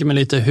jag tänker mig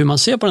lite hur man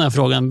ser på den här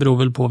frågan beror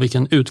väl på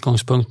vilken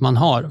utgångspunkt man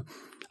har.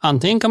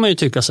 Antingen kan man ju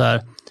tycka så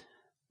här,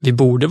 vi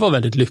borde vara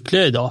väldigt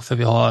lyckliga idag för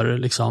vi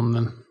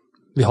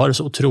har det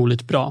så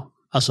otroligt bra.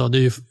 Alltså det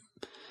är ju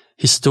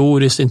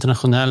historiskt,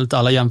 internationellt,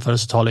 alla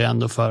jämförelser talar ju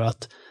ändå för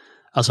att,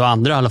 alltså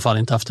andra i alla fall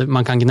inte haft det,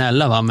 man kan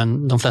gnälla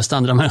men de flesta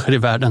andra människor i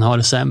världen har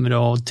det sämre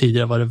och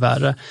tidigare var det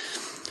värre.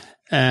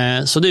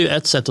 Så det är ju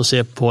ett sätt att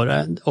se på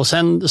det. Och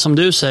sen som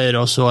du säger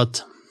då, så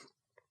att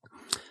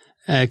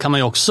kan man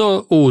ju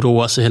också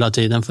oroa sig hela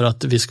tiden för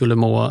att vi skulle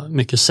må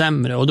mycket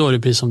sämre, och då är det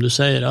precis som du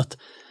säger att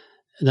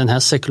den här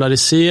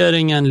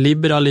sekulariseringen,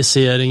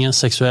 liberaliseringen,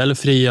 sexuell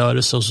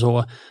frigörelse och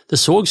så, det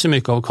sågs ju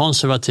mycket av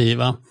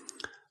konservativa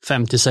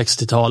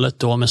 50-60-talet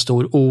då med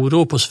stor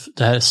oro på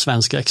det här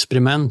svenska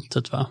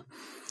experimentet,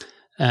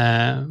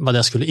 vad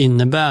det skulle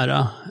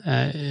innebära.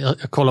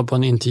 Jag kollade på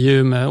en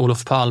intervju med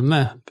Olof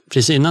Palme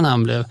precis innan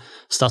han blev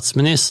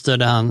statsminister,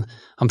 där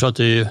han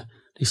pratade ju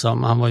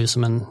liksom, han var ju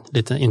som en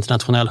liten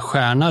internationell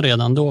stjärna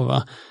redan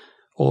då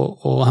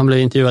och han blev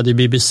intervjuad i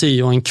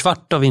BBC, och en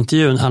kvart av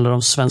intervjun handlar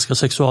om svenska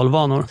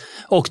sexualvanor.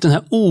 Och den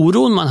här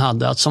oron man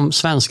hade, att som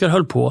svenskar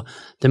höll på,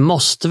 det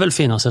måste väl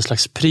finnas ett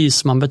slags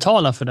pris man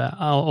betalar för det.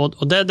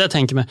 Och det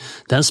tänker jag,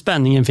 den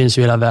spänningen finns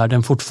ju i hela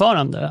världen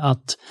fortfarande.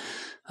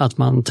 Att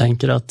man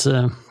tänker att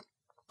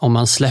om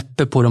man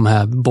släpper på de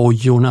här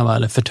bojorna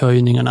eller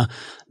förtöjningarna,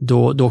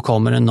 då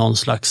kommer det någon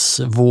slags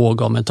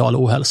våg av mental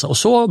ohälsa. Och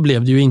så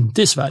blev det ju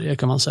inte i Sverige,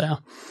 kan man säga.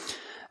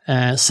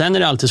 Sen är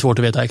det alltid svårt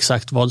att veta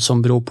exakt vad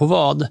som beror på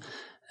vad.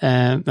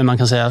 Men man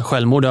kan säga att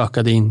självmord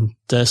ökade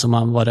inte som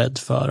man var rädd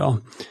för.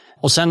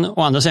 Och sen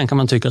å andra sidan kan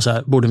man tycka så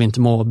här, borde vi inte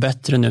må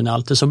bättre nu när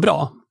allt är så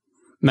bra?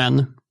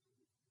 Men,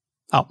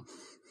 ja.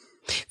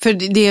 För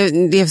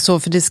det är så,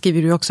 för det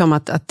skriver du också om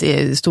att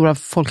stora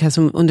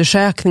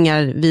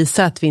folkhälsoundersökningar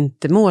visar att vi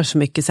inte mår så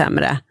mycket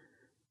sämre.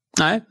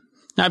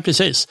 Nej,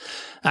 precis.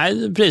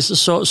 Nej,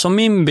 precis. Så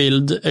min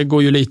bild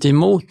går ju lite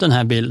emot den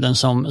här bilden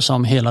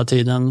som hela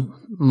tiden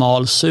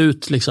mals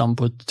ut liksom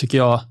på, tycker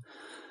jag,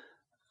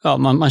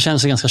 man känner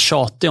sig ganska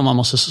tjatig om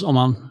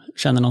man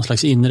känner någon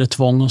slags inre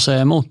tvång att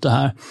säga emot det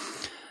här.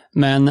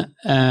 Men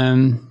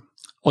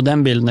och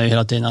den bilden är ju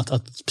hela tiden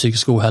att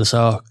psykisk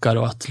ohälsa ökar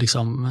och att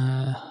liksom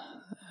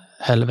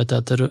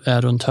helvetet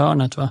är runt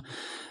hörnet,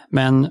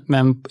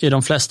 Men i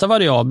de flesta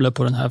variabler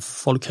på den här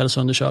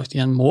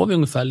folkhälsoundersökningen mår vi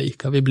ungefär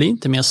lika. Vi blir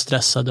inte mer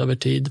stressade över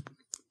tid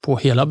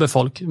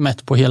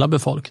mätt på hela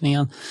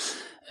befolkningen.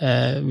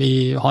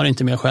 Vi har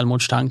inte mer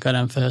självmordstankar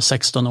än för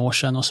 16 år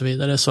sedan och så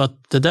vidare. Så att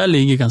det där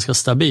ligger ganska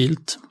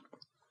stabilt.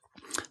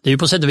 Det är ju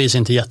på sätt och vis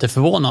inte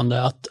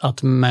jätteförvånande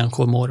att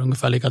människor mår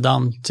ungefär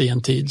likadant i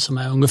en tid som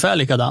är ungefär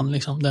likadan.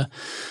 Liksom.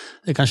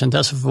 Det kanske inte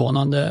är så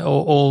förvånande.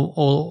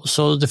 Och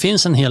så det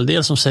finns en hel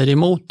del som säger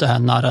emot det här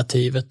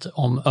narrativet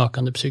om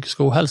ökande psykisk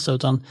ohälsa,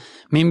 utan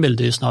min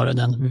bild är ju snarare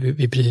den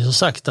vi precis har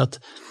sagt, att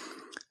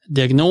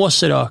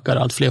diagnoser ökar,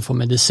 allt fler får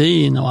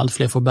medicin och allt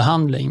fler får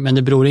behandling, men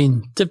det beror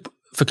inte,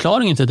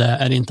 förklaringen till det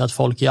är inte att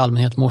folk i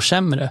allmänhet mår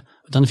sämre,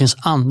 utan det finns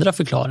andra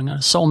förklaringar,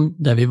 som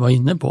det vi var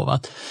inne på,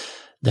 att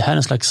det här är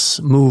en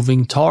slags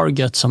moving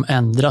target som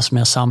ändras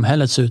med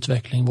samhällets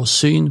utveckling, vår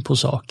syn på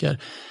saker,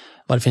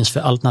 vad det finns för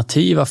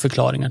alternativa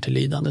förklaringar till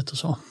lidandet och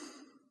så.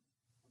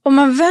 Om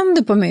man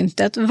vänder på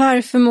myntet,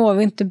 varför mår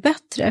vi inte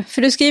bättre?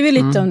 För du skriver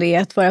lite om det,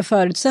 att våra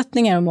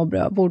förutsättningar att må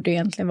bra borde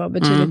egentligen vara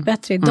betydligt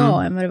bättre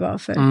idag än vad det var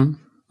för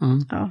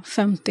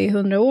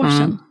 50-100 år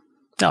sedan.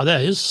 Ja,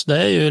 det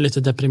är ju lite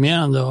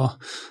deprimerande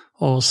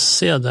och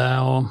se det.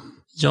 Och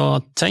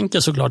jag tänker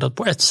såklart att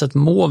på ett sätt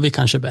mår vi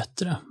kanske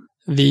bättre.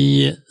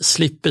 Vi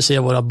slipper se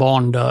våra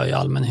barn dö i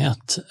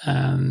allmänhet.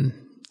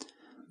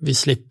 Vi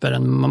slipper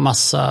en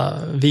massa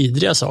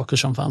vidriga saker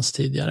som fanns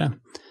tidigare,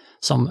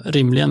 som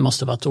rimligen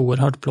måste varit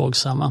oerhört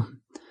plågsamma.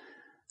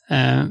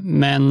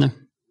 Men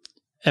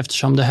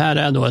eftersom det här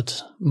är då ett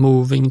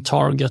moving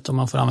target, om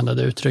man får använda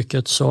det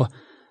uttrycket,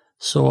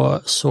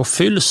 så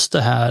fylls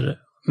det här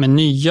med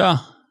nya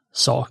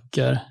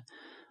saker.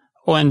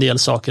 Och en del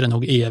saker är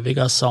nog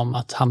eviga, som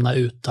att hamna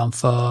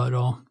utanför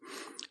och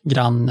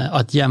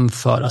att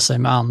jämföra sig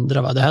med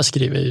andra. Va? Det här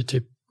skriver ju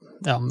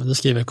det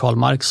skriver Karl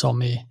Marx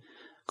om i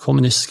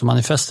kommunistiska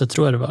manifestet,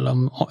 tror jag det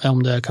var,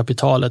 om det är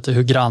kapitalet,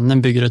 hur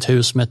grannen bygger ett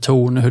hus med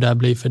torn, hur det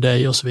blir för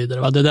dig och så vidare.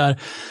 Va? Det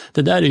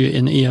där är ju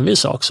en evig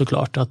sak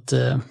såklart, att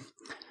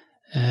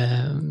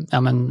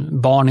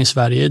barn i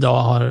Sverige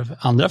idag har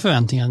andra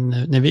förväntningar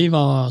när vi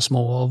var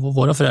små och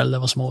våra föräldrar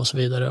var små och så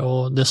vidare,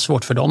 och det är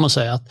svårt för dem att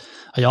säga att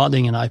jag hade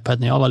ingen iPad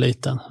när jag var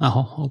liten.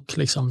 Jaha, och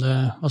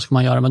liksom vad ska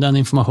man göra med den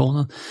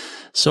informationen?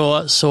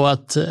 Så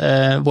att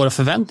våra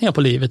förväntningar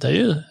på livet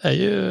är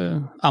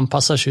ju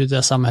anpassar sig till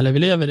det samhälle vi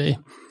lever i.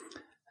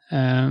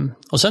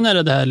 Och sen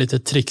är det här lite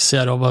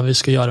trixigare och vad vi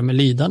ska göra med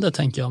lidande,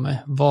 tänker jag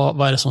mig.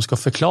 Vad är det som ska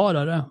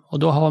förklara det? Och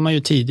då har man ju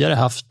tidigare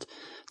haft,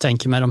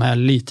 tänker med de här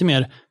lite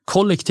mer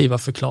kollektiva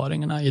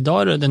förklaringarna.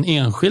 Idag är det den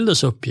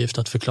enskildes uppgift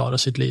att förklara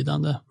sitt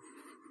lidande.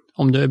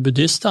 Om du är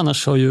buddhist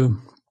annars så är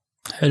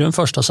det den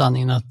första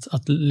sanningen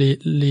att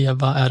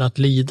leva är att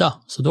lida.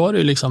 Så då har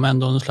du liksom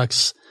ändå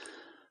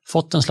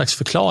fått en slags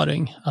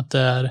förklaring att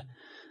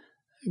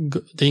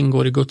det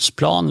ingår i Guds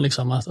plan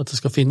liksom, att det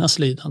ska finnas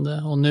lidande.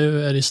 Och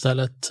nu är det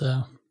istället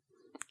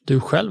du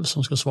själv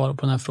som ska svara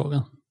på den här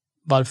frågan.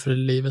 Varför är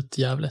livet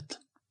jävligt?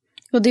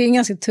 Och det är en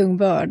ganska tung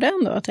börda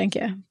ändå, tänker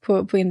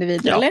jag, på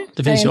individer, ja, eller?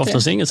 Det finns ju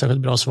oftast inget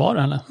särskilt bra svar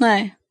heller.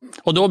 Nej.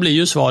 Och då blir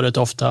ju svaret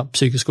ofta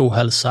psykisk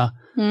ohälsa,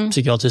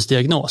 psykiatrisk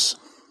diagnos.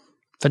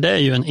 För det är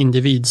ju en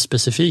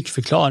individspecifik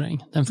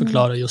förklaring. Den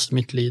förklarar just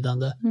mitt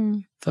lidande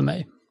för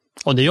mig.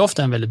 Och det är ju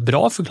ofta en väldigt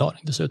bra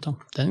förklaring dessutom.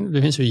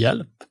 Det finns ju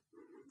hjälp.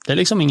 Det är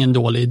liksom ingen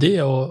dålig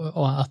idé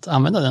att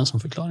använda den som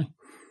förklaring.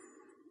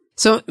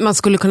 Så man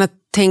skulle kunna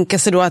tänka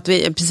sig då att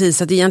det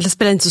egentligen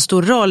spelar inte så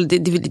stor roll.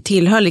 Det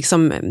tillhör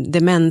liksom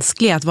det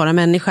mänskliga att vara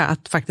människa,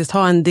 att faktiskt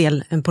ha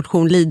en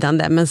portion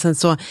lidande. Men sen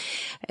så,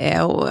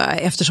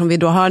 eftersom vi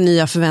då har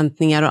nya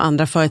förväntningar och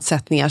andra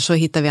förutsättningar, så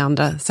hittar vi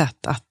andra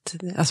sätt att,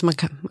 alltså man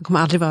kommer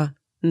aldrig vara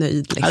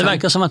nöjd. Liksom. Det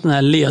verkar som att den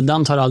här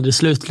ledan tar aldrig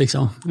slut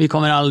liksom. Vi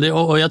kommer aldrig,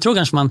 och jag tror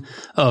kanske man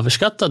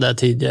överskattade det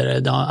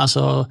tidigare.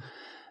 Alltså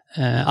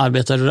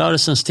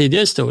arbetarrörelsens tidiga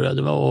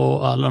historia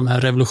och alla de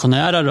här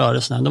revolutionära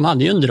rörelserna, de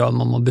hade ju en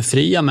dröm om att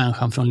befria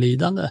människan från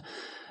lidande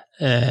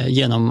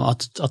genom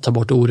att ta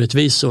bort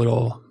orättvisor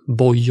och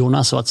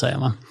bojorna så att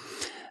säga.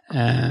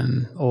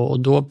 Och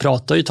då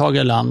pratar ju Tage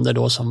Erlander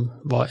då, som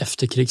var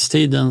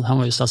efterkrigstiden, han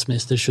var ju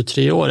statsminister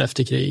 23 år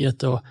efter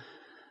kriget, och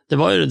det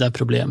var ju det där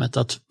problemet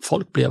att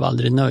folk blev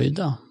aldrig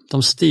nöjda.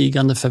 De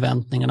stigande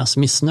förväntningarnas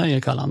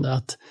missnöje kallande,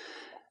 att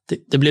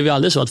det blev ju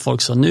aldrig så att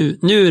folk sa nu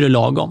är det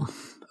lagom.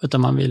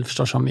 Utan man vill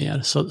förstås ha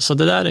mer. Så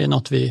det där är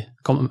något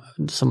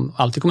som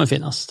alltid kommer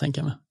finnas,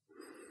 tänker jag mig.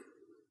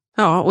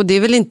 Ja, och det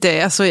är väl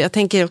inte, alltså jag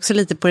tänker också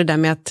lite på det där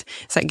med att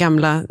så här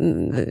gamla,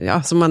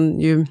 ja, som man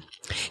ju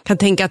kan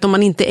tänka att om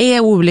man inte är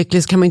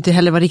olycklig så kan man inte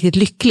heller vara riktigt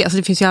lycklig. Alltså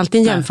det finns ju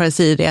alltid en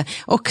jämförelse i det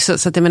också.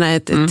 Så att jag menar,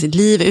 ett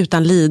liv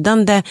utan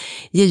lidande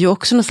ger ju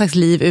också någon slags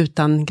liv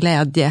utan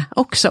glädje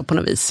också på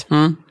något vis.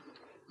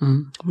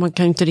 Man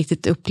kan ju inte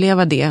riktigt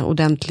uppleva det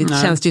ordentligt.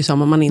 Nej. Känns det ju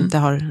som om man inte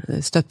har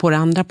stött på det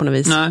andra på något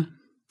vis.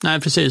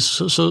 Nej, precis.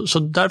 Så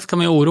därför kan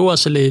man ju oroa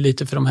sig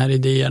lite för de här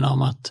idéerna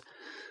om att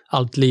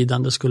allt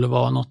lidande skulle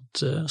vara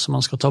något som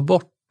man ska ta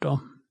bort då.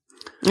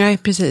 Nej,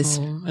 precis.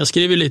 Och jag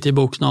skriver lite i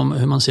boken om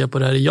hur man ser på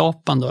det här i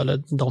Japan då,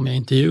 eller de jag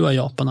intervjuar i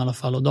Japan i alla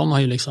fall, och de har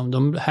ju liksom,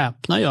 de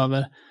häpnar ju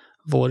över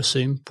vår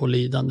syn på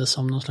lidande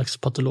som någon slags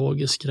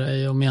patologisk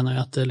grej och menar ju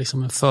att det är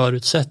liksom en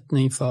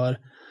förutsättning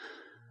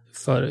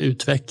för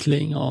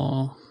utveckling,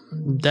 och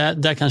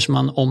där kanske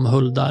man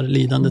omhuldar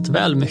lidandet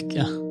väl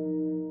mycket.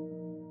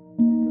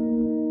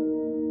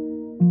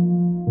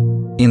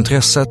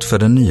 Intresset för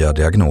den nya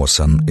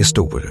diagnosen är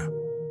stor.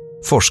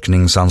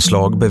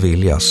 Forskningsanslag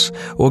beviljas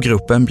och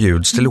gruppen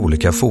bjuds till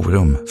olika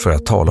forum för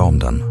att tala om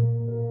den.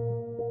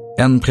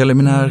 En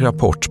preliminär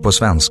rapport på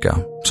svenska,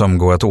 som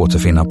går att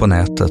återfinna på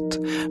nätet,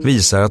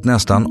 visar att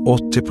nästan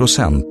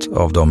 80%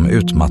 av de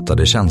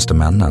utmattade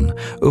tjänstemännen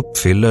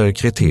uppfyller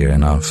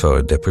kriterierna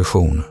för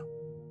depression.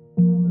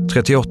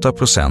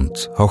 38%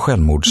 har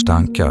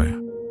självmordstankar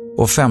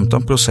och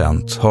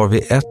 15% har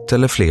vid ett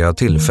eller flera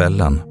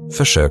tillfällen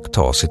försökt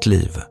ta sitt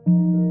liv.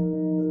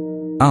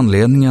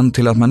 Anledningen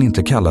till att man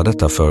inte kallar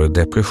detta för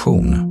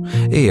depression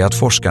är att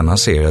forskarna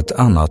ser ett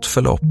annat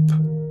förlopp,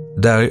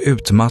 där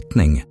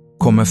utmattning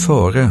kommer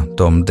före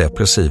de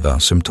depressiva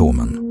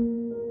symptomen.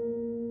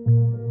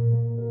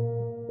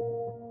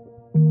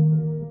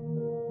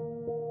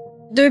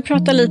 Du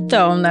pratar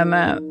lite om det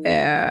med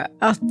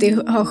att det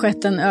har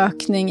skett en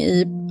ökning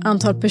i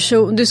antal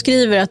personer. Du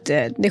skriver att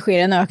det sker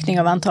en ökning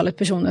av antalet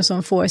personer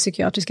som får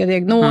psykiatriska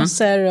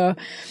diagnoser och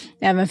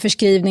även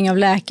förskrivning av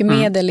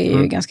läkemedel är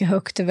ju ganska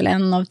högt. Det är väl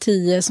 1 av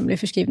 10 som blir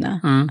förskrivna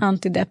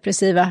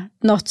antidepressiva,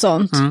 något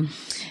sånt.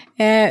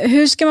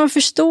 Hur ska man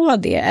förstå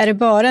det? Är det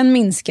bara en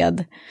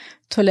minskad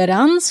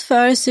tolerans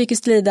för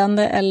psykiskt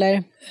lidande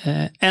eller?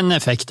 En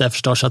effekt är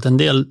förstås att en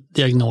del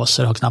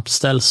diagnoser har knappt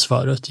ställts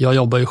förut. Jag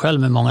jobbar ju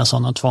själv med många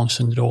sådana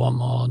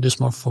tvångssyndrom och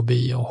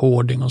dysmorfobi och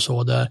hoarding och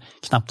så, där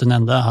knappt en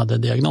enda hade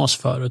diagnos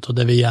förut, och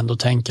där vi ändå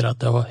tänker att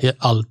det har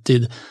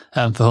alltid,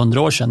 även för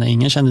 100 år sedan när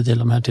ingen kände till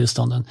de här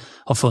tillstånden,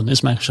 har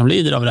funnits människor som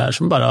lider av det här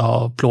som bara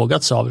har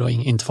plågats av det och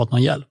inte fått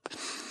någon hjälp.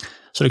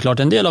 Så det är klart,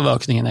 en del av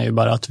ökningen är ju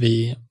bara att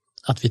vi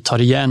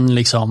tar igen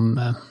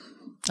liksom,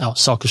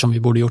 saker som vi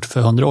borde gjort för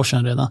 100 år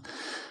sedan redan.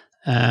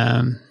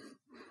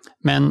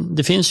 Men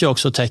det finns ju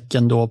också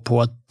tecken då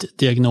på att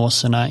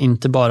diagnoserna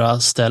inte bara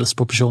ställs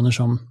på personer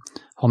som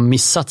har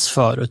missats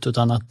förut,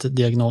 utan att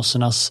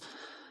diagnosernas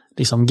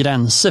liksom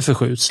gränser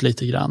förskjuts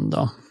lite grann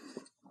då.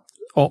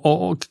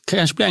 Och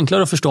kanske blir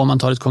enklare att förstå om man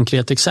tar ett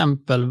konkret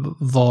exempel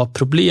vad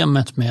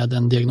problemet med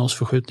en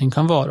diagnosförskjutning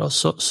kan vara.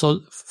 Så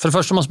för det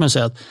första måste man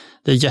säga att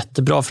det är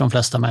jättebra för de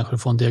flesta människor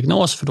att få en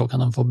diagnos, för då kan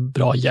de få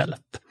bra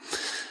hjälp.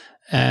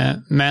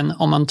 Men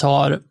om man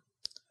tar,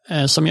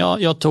 som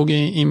jag tog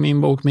i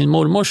min bok Min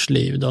mormors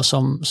liv då,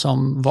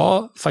 som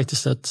var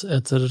faktiskt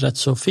ett rätt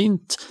så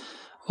fint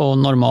och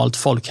normalt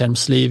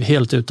folkhemsliv,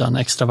 helt utan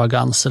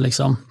extravaganser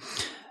liksom.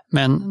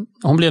 Men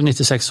hon blev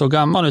 96 år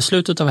gammal och i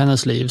slutet av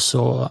hennes liv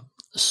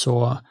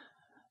så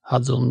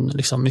hade hon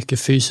liksom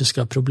mycket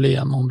fysiska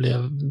problem. Hon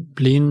blev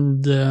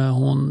blind,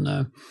 hon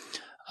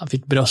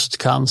fick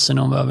bröstcancer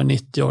när hon var över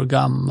 90 år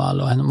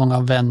gammal och många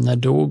vänner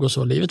dog och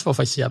så. Livet var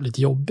faktiskt jävligt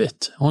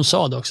jobbigt. Hon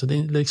sa det också, det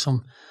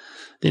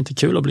är inte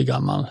kul att bli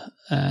gammal.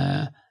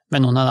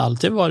 Men hon hade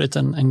alltid varit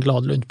en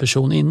gladlynt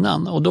person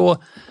innan. Och då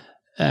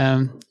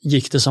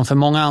gick det som för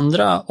många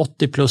andra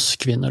 80 plus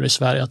kvinnor i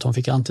Sverige att hon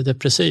fick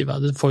antidepressiva.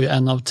 Det får ju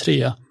 1 av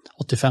 3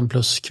 85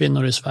 plus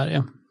kvinnor i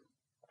Sverige.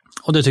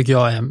 Och det tycker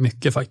jag är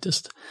mycket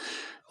faktiskt.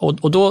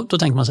 Och då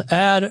tänker man så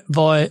här,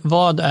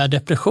 vad är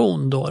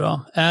depression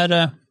då?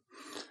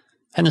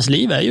 Hennes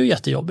liv är ju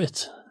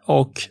jättejobbigt.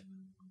 Och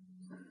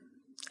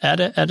är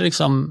det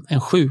liksom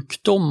en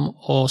sjukdom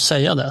att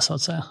säga det så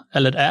att säga?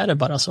 Eller är det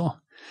bara så?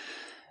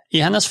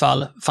 I hennes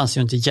fall fanns det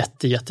ju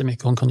inte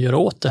jättemycket hon kunde göra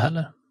åt det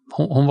heller.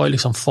 Hon var ju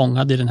liksom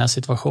fångad i den här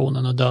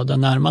situationen och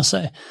döden närmar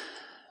sig.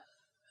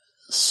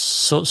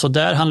 Så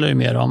där handlar det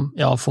mer om,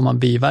 får man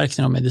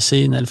biverkningar av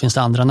medicin eller finns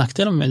det andra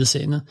nackdelar med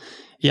medicinen?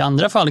 I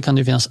andra fall kan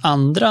det finnas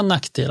andra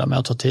nackdelar med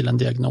att ta till en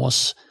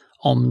diagnos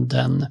om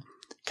den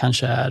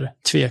kanske är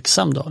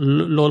tveksam då.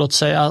 Låt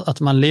säga att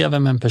man lever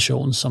med en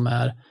person som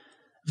är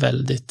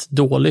väldigt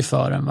dålig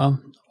för en, va?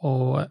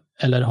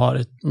 Eller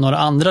har några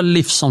andra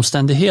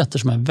livsomständigheter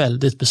som är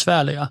väldigt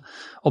besvärliga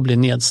och blir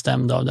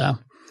nedstämd av det.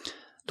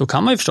 Då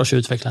kan man ju förstås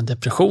utveckla en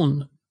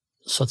depression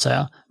så att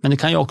säga. Men det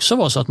kan ju också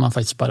vara så att man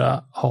faktiskt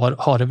bara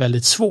har det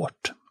väldigt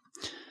svårt.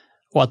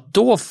 Och att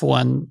då få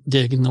en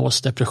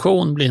diagnos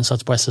depression, bli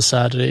insatt på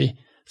SSRI,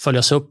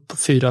 följas upp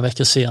 4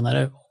 veckor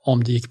senare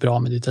om det gick bra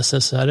med ditt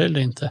SSRI eller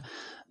inte.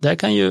 Det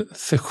kan ju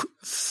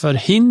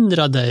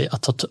förhindra dig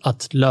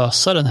att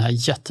lösa den här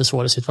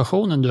jättesvåra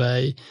situationen du är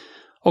i.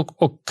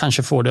 Och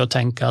kanske får dig att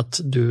tänka att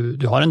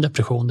du har en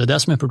depression, det är det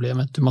som är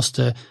problemet. Du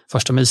måste,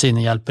 första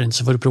medicinen hjälper inte,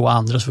 så får du prova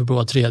andra, så får du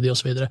prova tredje och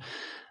så vidare.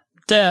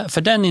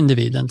 För den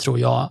individen tror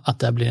jag att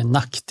det blir en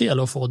nackdel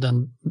att få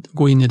den,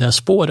 gå in i det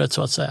spåret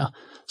så att säga.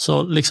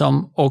 Så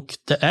liksom, och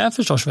det är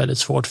förstås väldigt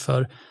svårt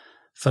för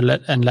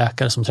en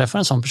läkare som träffar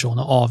en sån person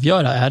att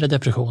avgöra, är det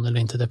depression eller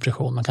inte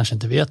depression. Man kanske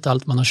inte vet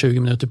allt, man har 20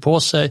 minuter på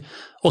sig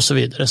och så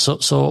vidare.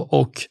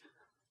 Och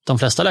de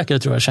flesta läkare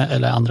tror jag,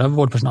 eller andra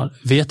vårdpersonal,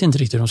 vet inte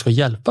riktigt hur de ska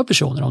hjälpa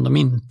personer om de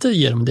inte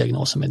ger dem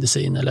diagnos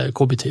medicin eller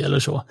KBT eller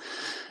så.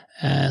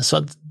 Så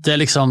att det är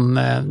liksom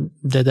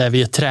det där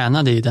vi är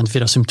tränade i,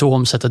 identifiera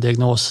symptom, sätta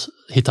diagnos,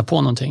 hitta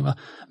på någonting. Va?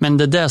 Men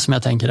det är det som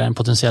jag tänker är den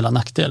potentiella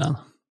nackdelen.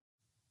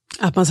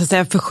 Att man så att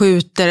säga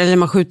förskjuter eller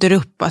man skjuter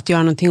upp att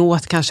göra någonting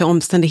åt kanske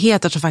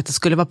omständigheter som faktiskt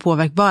skulle vara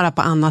påverkbara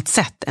på annat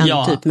sätt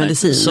än typ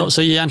medicin.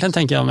 Så egentligen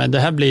tänker jag att det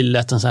här blir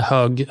lätt en så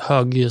här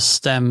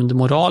högstämd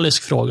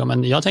moralisk fråga,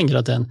 men jag tänker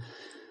att det är en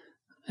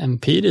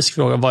empirisk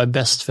fråga. Vad är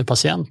bäst för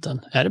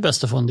patienten? Är det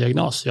bäst att få en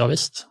diagnos? Ja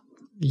visst.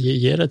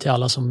 Ge det till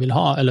alla som vill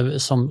ha eller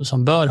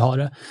som bör ha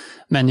det.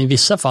 Men i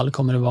vissa fall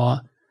kommer det vara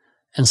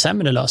en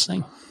sämre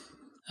lösning.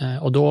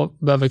 Och då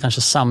behöver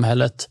kanske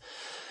samhället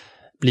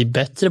bli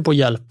bättre på att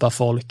hjälpa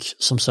folk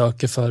som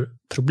söker för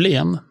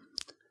problem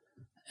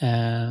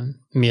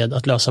med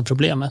att lösa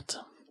problemet.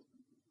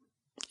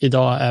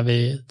 Idag är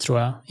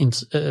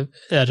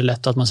är det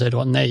lätt att man säger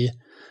då nej,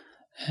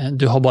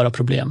 du har bara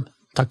problem,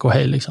 tack och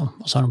hej liksom,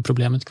 och så har de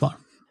problemet kvar.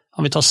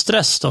 Om vi tar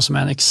stress då, som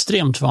är en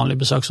extremt vanlig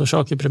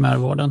besöksorsak i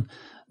primärvården,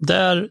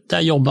 där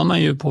jobbar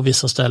man ju på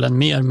vissa ställen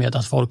mer med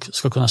att folk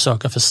ska kunna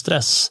söka för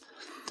stress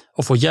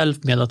och få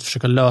hjälp med att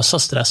försöka lösa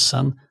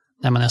stressen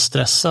när man är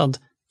stressad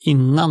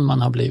innan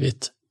man har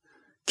blivit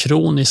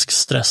kroniskt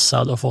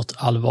stressad och fått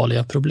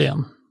allvarliga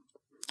problem.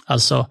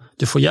 Alltså,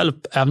 du får hjälp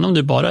även om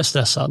du bara är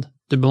stressad.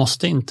 Du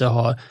måste inte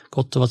ha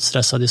gått och varit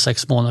stressad i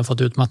 6 månader och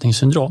fått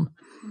utmattningssyndrom.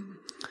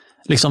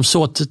 Liksom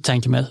så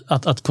tänker jag mig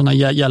att kunna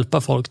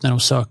hjälpa folk när de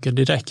söker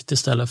direkt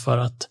istället för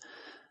att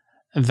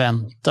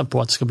vänta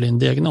på att det ska bli en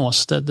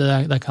diagnos.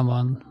 Det kan vara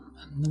en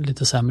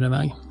lite sämre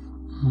väg.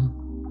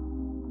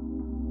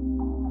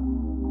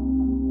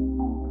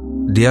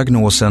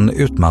 Diagnosen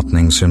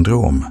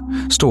utmattningssyndrom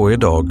står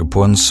idag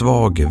på en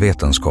svag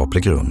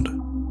vetenskaplig grund.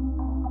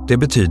 Det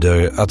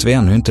betyder att vi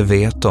ännu inte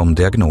vet om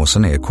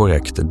diagnosen är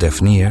korrekt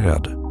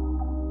definierad.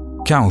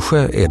 Kanske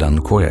är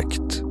den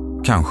korrekt,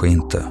 kanske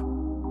inte.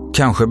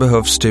 Kanske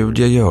behövs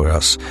studier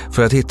göras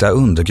för att hitta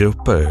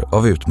undergrupper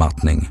av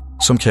utmattning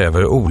som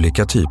kräver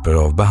olika typer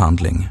av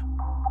behandling.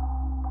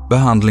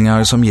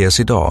 Behandlingar som ges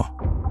idag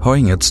har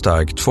inget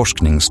starkt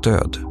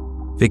forskningsstöd,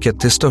 vilket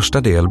till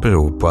största del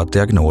beror på att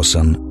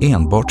diagnosen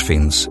enbart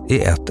finns i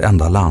ett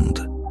enda land,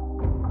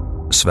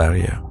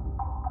 Sverige.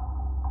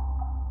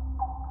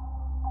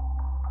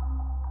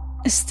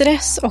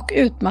 Stress- och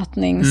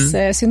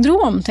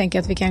utmattningssyndrom tänker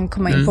jag att vi kan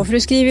komma in på, för du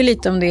skriver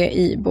lite om det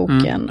i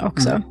boken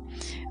också.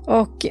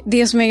 Och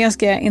det som är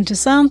ganska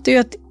intressant är ju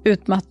att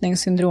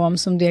utmattningssyndrom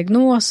som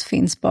diagnos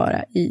finns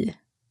bara i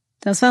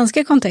den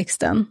svenska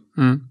kontexten.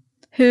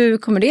 Hur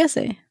kommer det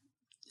sig?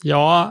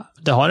 Ja,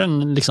 det har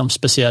en liksom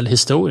speciell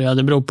historia.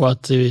 Det beror på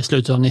att i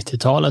slutet av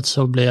 90-talet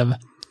så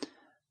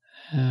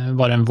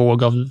var det en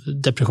våg av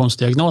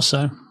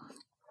depressionsdiagnoser.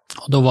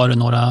 Och då var det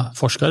några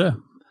forskare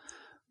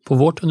på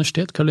vårt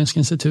universitet, Karolinska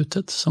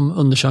institutet, som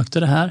undersökte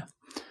det här.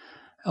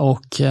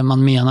 Och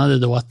man menade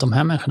då att de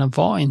här människorna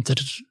var inte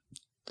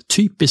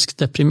typiskt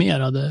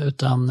deprimerade,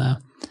 utan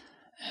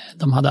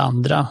de hade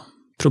andra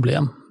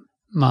problem.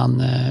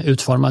 Man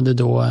utformade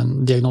då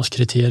en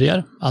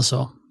diagnoskriterier,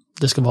 alltså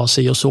det ska vara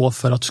si och så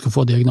för att du ska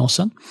få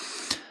diagnosen.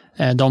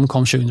 De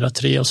kom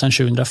 2003 och sen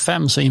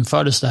 2005 så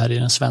infördes det här i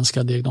den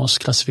svenska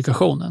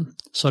diagnosklassifikationen.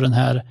 Så den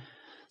här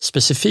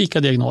specifika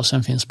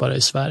diagnosen finns bara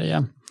i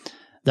Sverige.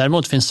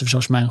 Däremot finns det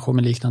förstås människor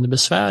med liknande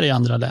besvär i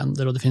andra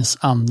länder och det finns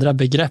andra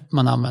begrepp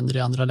man använder i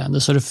andra länder.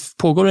 Så det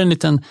pågår en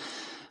liten,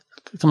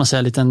 kan man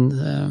säga,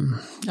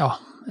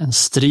 en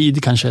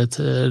strid, kanske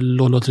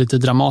låter lite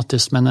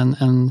dramatiskt, men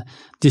en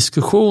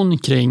diskussion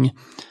kring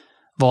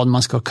vad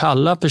man ska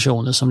kalla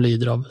personer som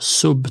lider av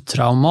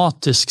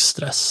subtraumatisk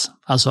stress.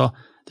 Alltså,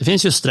 det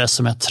finns ju stress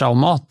som är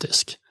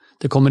traumatisk.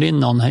 Det kommer in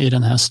någon i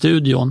den här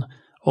studion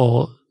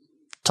och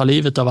tar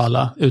livet av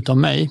alla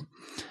utom mig.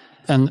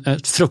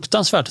 Ett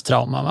fruktansvärt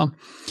trauma. Va?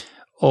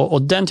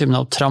 Och den typen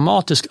av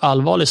traumatisk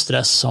allvarlig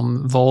stress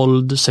som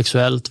våld,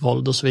 sexuellt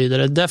våld och så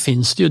vidare, där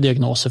finns det ju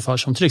diagnoser för,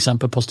 som till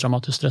exempel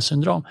posttraumatiskt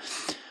stressyndrom.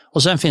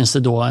 Och sen finns det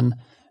då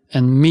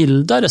en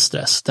mildare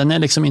stress. Den är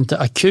liksom inte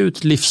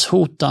akut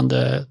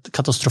livshotande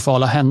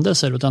katastrofala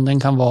händelser, utan den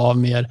kan vara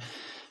mer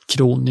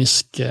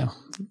kronisk,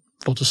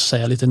 låt oss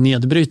säga lite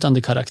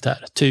nedbrytande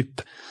karaktär. Typ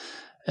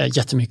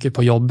jättemycket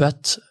på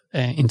jobbet,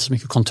 inte så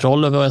mycket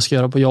kontroll över vad jag ska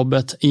göra på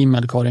jobbet,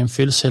 e-mailkorgen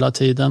fylls hela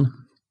tiden.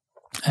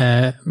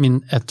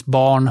 Ett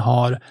barn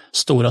har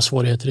stora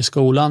svårigheter i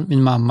skolan,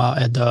 min mamma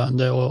är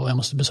döende och jag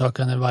måste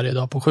besöka henne varje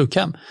dag på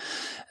sjukhem.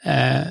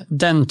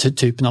 Den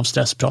typen av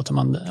stress pratar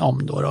man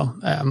om då.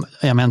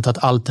 Jag menar inte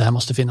att allt det här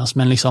måste finnas,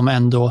 men liksom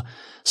ändå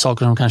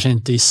saker som kanske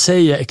inte i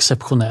sig är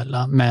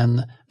exceptionella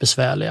men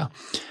besvärliga.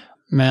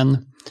 Men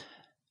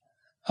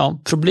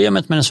ja,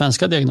 problemet med den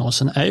svenska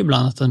diagnosen är ju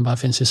bland annat att den bara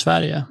finns i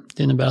Sverige.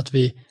 Det innebär att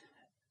vi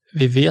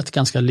vet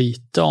ganska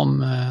lite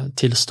om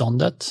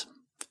tillståndet,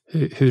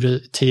 hur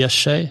det ter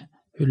sig,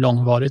 hur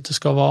långvarigt det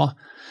ska vara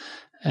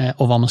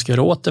och vad man ska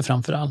göra åt det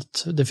framför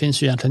allt. Det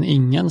finns ju egentligen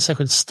ingen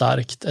särskilt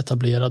starkt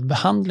etablerad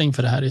behandling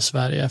för det här i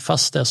Sverige,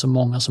 fast det är så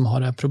många som har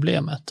det här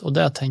problemet. Och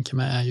det tänker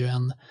jag är ju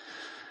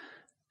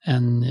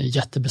en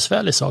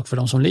jättebesvärlig sak för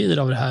de som lider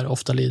av det här,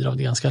 ofta lider av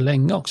det ganska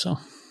länge också.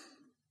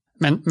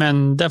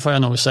 Men där får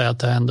jag nog säga att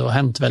det ändå har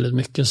hänt väldigt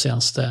mycket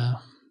senaste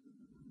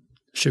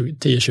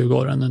 10-20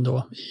 åren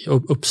ändå i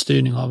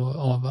uppstyrning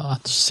av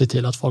att se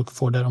till att folk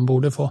får det de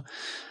borde få.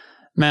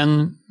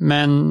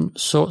 Men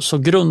så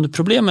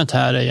grundproblemet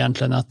här är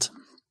egentligen att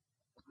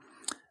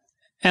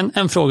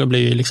en fråga blir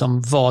ju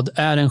liksom, vad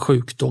är en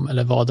sjukdom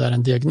eller vad är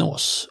en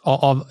diagnos?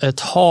 Av ett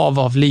hav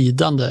av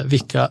lidande,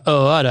 vilka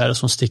öar är det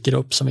som sticker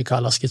upp som vi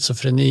kallar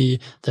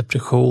schizofreni,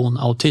 depression,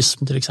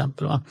 autism till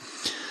exempel, va?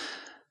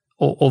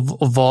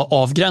 Och vad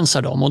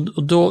avgränsar dem?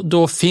 Och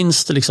då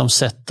finns det liksom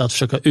sätt att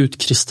försöka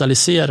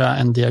utkristallisera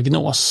en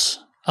diagnos.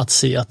 Att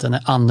se att den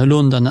är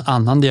annorlunda än en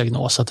annan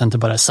diagnos. Att det inte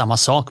bara är samma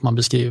sak man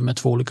beskriver med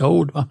 2 olika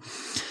ord. Va?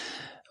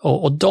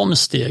 Och de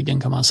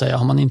stegen kan man säga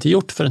har man inte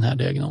gjort för den här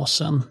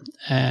diagnosen.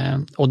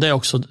 Och det är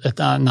också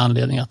en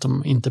anledning att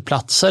de inte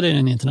platsar i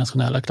den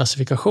internationella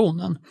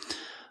klassifikationen.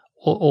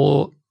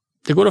 Och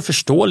det går att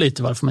förstå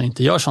lite varför man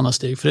inte gör sådana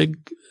steg. För det är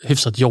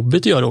hyfsat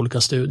jobbigt att göra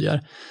olika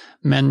studier.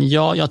 Men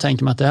jag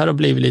tänker mig att det här har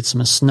blivit lite som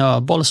en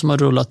snöboll som har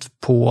rullat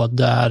på,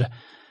 där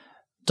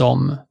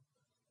de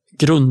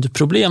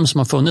grundproblem som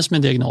har funnits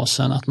med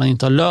diagnosen, att man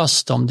inte har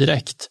löst dem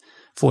direkt,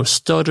 får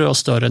större och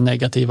större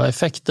negativa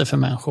effekter för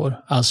människor.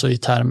 Alltså i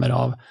termer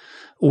av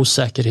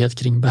osäkerhet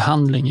kring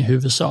behandling i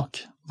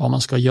huvudsak, vad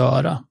man ska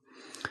göra.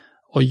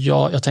 Och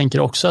jag tänker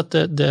också att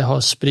det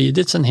har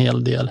spridits en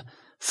hel del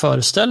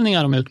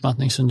föreställningar om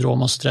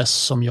utmattningssyndrom och stress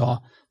som jag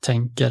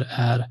tänker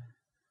är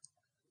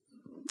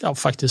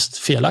faktiskt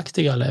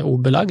felaktiga eller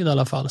obelagda i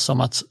alla fall,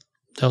 som att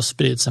det har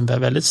spridits en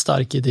väldigt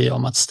stark idé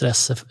om att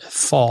stress är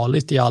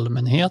farligt i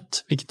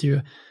allmänhet, vilket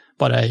ju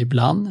bara är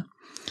ibland.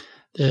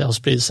 Det har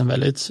spridits en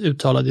väldigt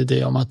uttalad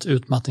idé om att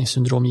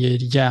utmattningssyndrom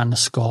ger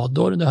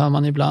hjärnskador. Det hör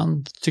man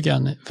ibland. Tycker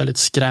jag är en väldigt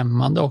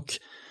skrämmande och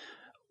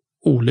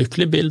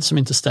olycklig bild som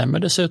inte stämmer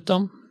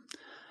dessutom.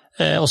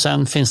 Och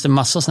sen finns det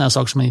massa sådana här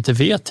saker som man inte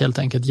vet helt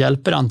enkelt.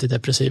 Hjälper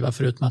antidepressiva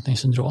för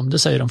utmattningssyndrom? Det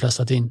säger de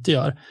flesta att det inte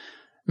gör.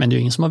 Men det är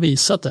ju ingen som har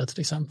visat det till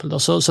exempel.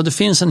 Så det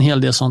finns en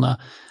hel del sådana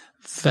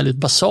väldigt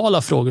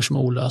basala frågor som är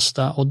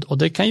olösta. Och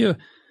det kan ju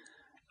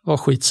vara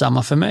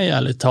skitsamma för mig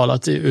ärligt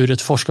talat ur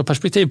ett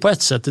forskarperspektiv på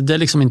ett sätt. Det är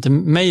liksom inte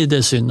mig det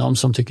är synd om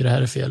som tycker det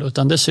här är fel,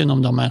 utan det är synd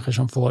om de människor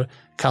som får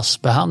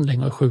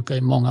kassbehandling och är sjuka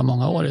i många,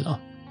 många år idag.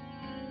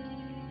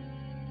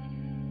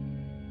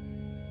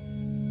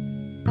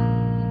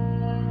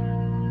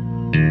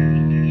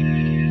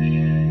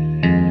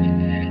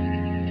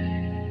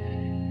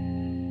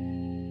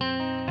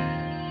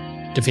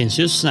 Det finns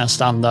ju sådana här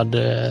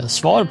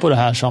standardsvar på det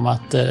här som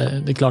att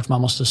det är klart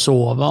man måste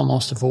sova och man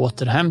måste få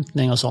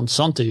återhämtning och sånt.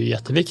 Sånt är ju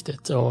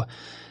jätteviktigt. Och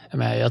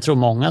jag tror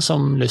många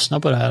som lyssnar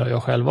på det här, och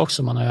jag själv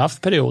också, man har ju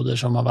haft perioder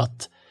som har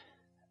varit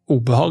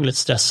obehagligt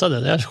stressade.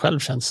 Det har jag själv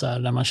känt så här,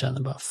 där man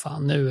känner bara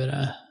fan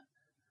nu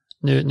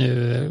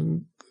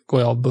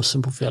går jag av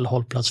bussen på fel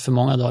hållplats för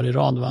många dagar i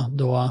rad, va?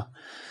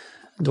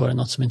 Då är det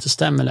något som inte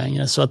stämmer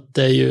längre. Så att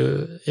det är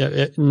ju,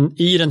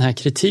 i den här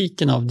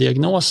kritiken av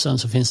diagnosen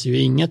så finns det ju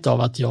inget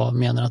av att jag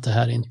menar att det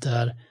här inte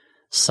är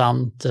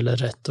sant eller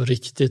rätt och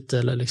riktigt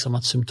eller liksom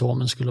att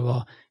symptomen skulle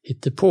vara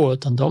hittepå,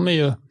 utan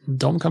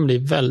de kan bli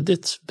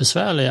väldigt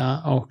besvärliga,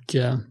 och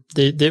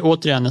det är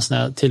återigen en sån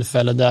här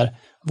tillfälle där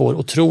vår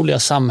otroliga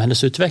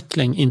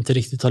samhällsutveckling inte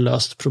riktigt har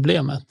löst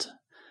problemet.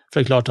 För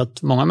det är klart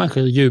att många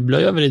människor jublar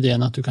över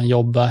idén att du kan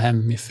jobba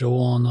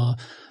hemifrån och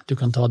du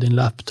kan ta din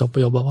laptop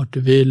och jobba vart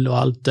du vill och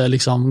allt är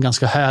liksom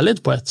ganska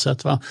härligt på ett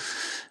sätt, va?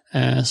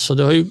 Så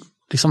det har ju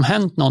liksom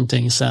hänt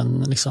någonting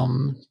sen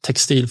liksom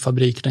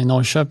textilfabrikerna i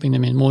Norrköping när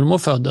min mormor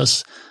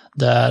föddes,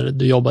 där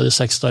du jobbade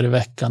 6 dagar i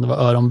veckan, det var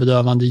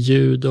öronbedövande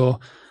ljud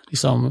och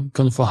liksom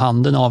kunde få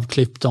handen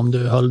avklippt om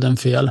du höll den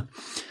fel.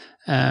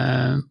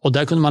 Och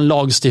där kunde man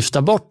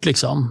lagstifta bort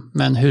liksom.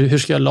 Men hur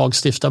ska jag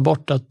lagstifta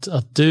bort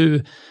att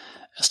du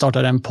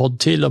startar en podd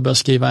till och börjar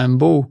skriva en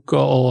bok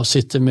och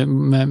sitter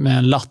med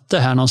en latte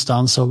här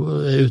någonstans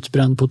och är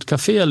utbränd på ett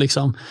café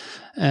liksom.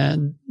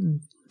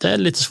 Det är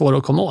lite svårt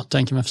att komma åt,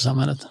 tänker man, för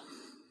samhället.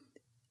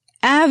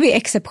 Är vi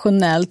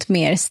exceptionellt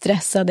mer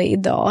stressade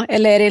idag?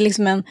 Eller är det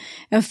liksom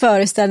en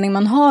föreställning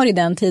man har i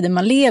den tiden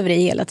man lever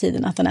i hela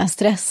tiden, att den här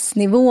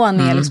stressnivån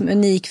är liksom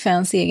unik för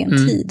ens egen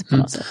tid på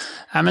något sätt?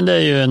 Ja, men det är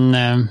ju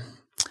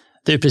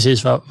det är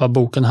precis vad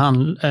boken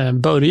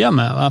börjar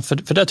med. Va?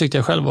 För det tyckte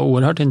jag själv var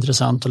oerhört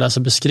intressant att läsa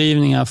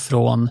beskrivningar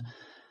från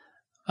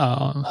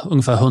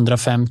ungefär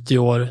 150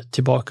 år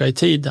tillbaka i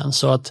tiden.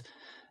 Så att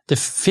det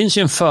finns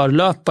ju en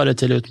förlöpare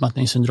till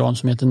utmattningssyndrom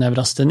som heter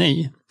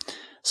neurasteni,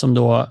 som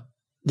då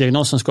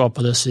diagnosen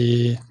skapades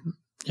i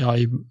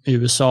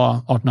USA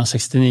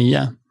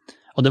 1869.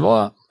 Och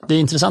det är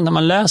intressant när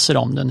man läser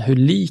om den, hur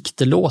likt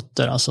det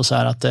låter. Alltså så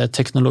här att det är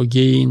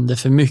teknologin, det är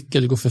för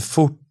mycket, det går för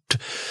fort,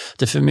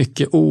 det är för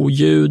mycket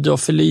oljud och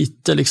för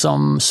lite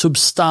liksom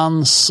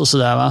substans och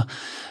sådär, va.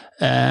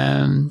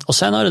 Och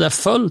sen har det där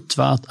följt,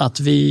 va, att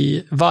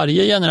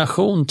varje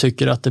generation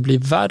tycker att det blir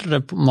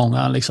värre på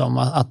många, liksom,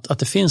 att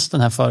det finns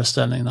den här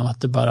föreställningen om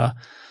att det bara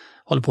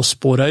håller på att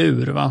spåra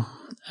ur, va.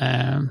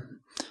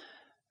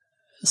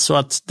 Så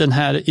att den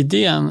här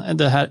idén,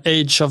 det här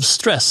age of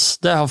stress,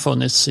 det har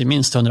funnits i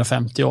minst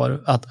 150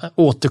 år, att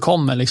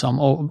återkommer liksom,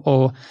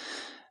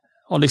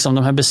 och liksom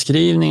de här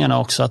beskrivningarna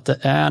också, att det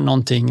är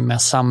någonting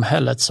med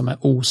samhället som är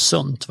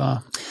osunt,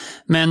 va.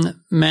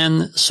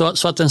 Men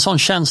så att en sån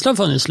känsla har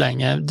funnits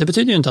länge, det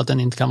betyder ju inte att den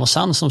inte kan vara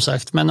sann, som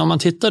sagt. Men om man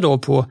tittar då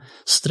på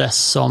stress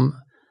som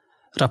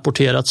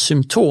rapporterat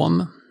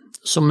symptom,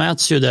 så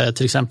mäts ju det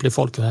till exempel i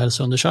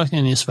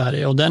Folkhälsoundersökningen i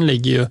Sverige, och den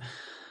ligger ju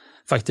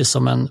faktiskt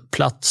som en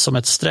plats, som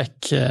ett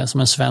streck,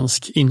 som en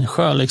svensk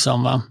insjö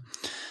liksom, va,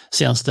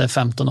 senaste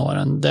 15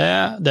 åren. Det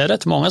är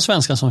rätt många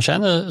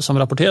svenskar som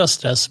rapporterar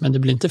stress, men det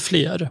blir inte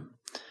fler.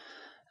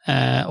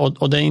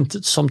 Och det är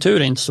inte, som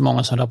tur är inte så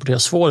många som rapporterar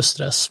svår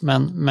stress,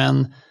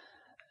 men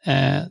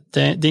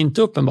det är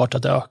inte uppenbart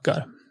att det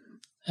ökar.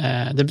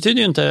 Det betyder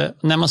ju inte,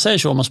 när man säger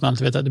så måste man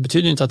alltid veta, det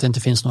betyder inte att det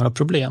inte finns några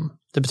problem.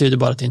 Det betyder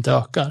bara att det inte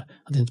ökar,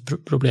 att inte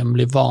problemen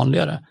blir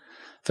vanligare.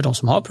 För de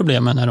som har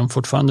problemen är de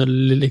fortfarande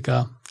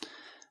lika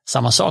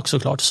samma sak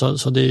såklart,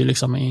 så det är ju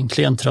liksom en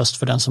klen tröst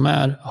för den som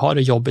har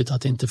det jobbigt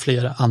att inte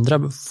fler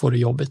andra får det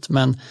jobbigt.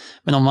 Men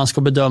om man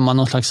ska bedöma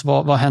någon slags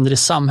vad händer i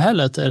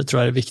samhället, tror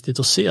jag det är viktigt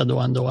att se då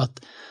ändå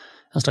att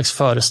en slags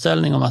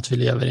föreställning om att vi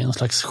lever i någon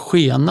slags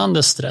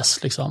skenande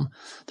stress liksom,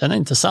 den är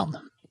inte sann.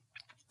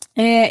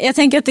 Jag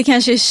tänker att det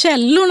kanske är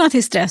källorna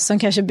till stress som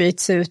kanske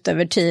byts ut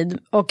över tid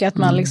och att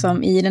man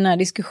liksom i den här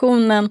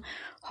diskussionen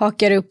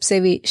hakar upp sig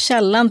vid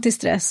källan till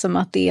stress som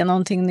att det är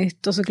någonting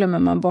nytt och så glömmer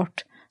man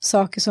bort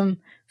saker som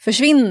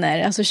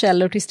försvinner, alltså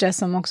källor till stress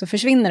som också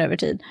försvinner över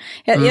tid.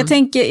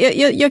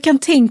 Jag kan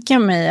tänka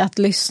mig att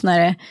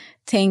lyssnare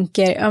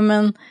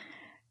tänker,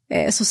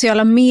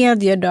 sociala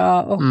medier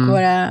då och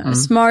våra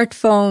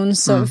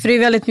smartphones, för det är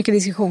väldigt mycket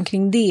diskussion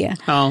kring det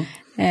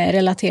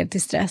relaterat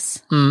till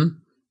stress.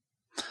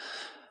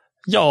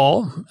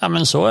 Ja,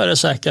 men så är det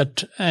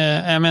säkert.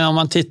 Jag menar, om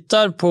man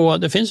tittar på,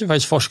 det finns ju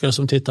faktiskt forskare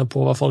som tittar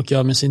på vad folk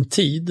gör med sin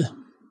tid.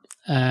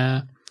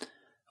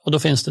 Och då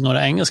finns det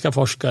några engelska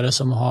forskare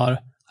som har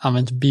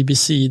använt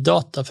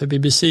BBC-data, för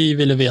BBC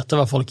ville veta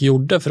vad folk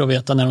gjorde för att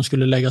veta när de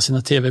skulle lägga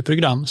sina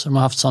tv-program, så de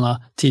har haft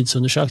sådana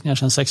tidsundersökningar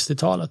sedan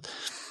 60-talet.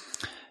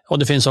 Och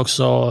det finns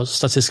också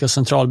Statistiska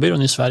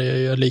centralbyrån i Sverige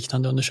gör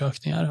liknande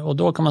undersökningar, och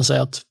då kan man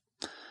säga att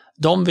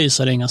de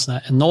visar inga såna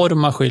här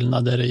enorma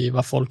skillnader i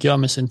vad folk gör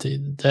med sin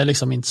tid. Det är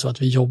liksom inte så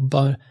att vi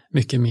jobbar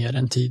mycket mer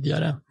än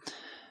tidigare.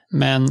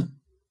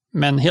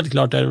 Men helt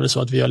klart är det väl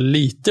så att vi gör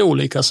lite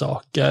olika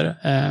saker.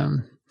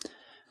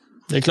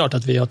 Det är klart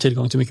att vi har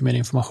tillgång till mycket mer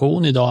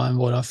information idag än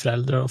våra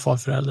föräldrar och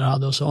farföräldrar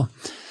hade och så.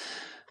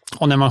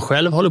 Och när man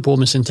själv håller på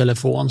med sin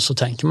telefon så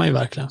tänker man ju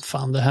verkligen,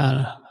 fan det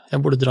här,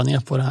 jag borde dra ner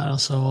på det här.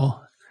 Alltså,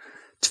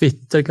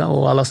 Twitter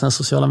och alla sådana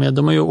sociala medier,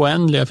 de är ju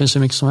oändliga, det finns så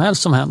mycket som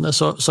helst som händer.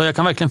 Så jag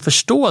kan verkligen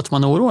förstå att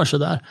man oroar sig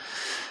där.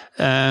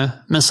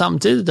 Men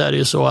samtidigt är det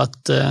ju så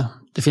att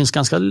det finns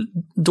ganska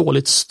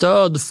dåligt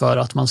stöd för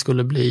att man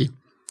skulle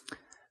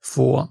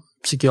få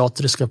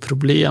psykiatriska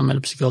problem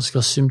eller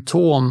psykiatriska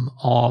symptom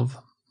av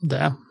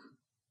det.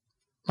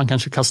 Man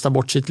kanske kastar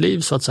bort sitt liv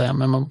så att säga,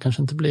 men man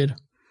kanske inte blir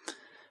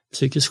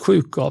psykiskt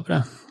sjuk av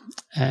det.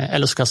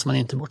 Eller så kastar man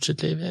inte bort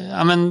sitt liv.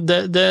 Ja, men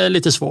det är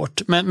lite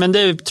svårt. Men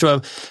det tror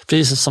jag,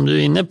 precis som du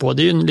är inne på,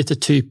 det är ju en lite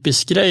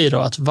typisk grej då,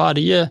 att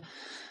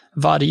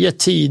varje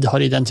tid har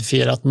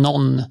identifierat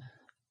någon.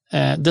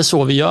 Det är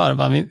så vi gör.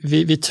 Va?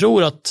 Vi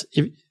tror att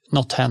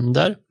något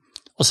händer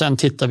och sen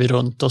tittar vi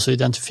runt och så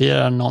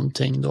identifierar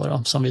någonting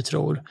då, som vi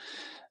tror.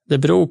 Det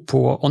beror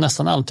på, och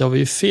nästan alltid har vi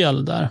ju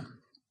fel där.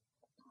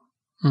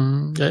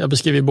 Jag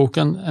beskriver i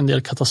boken en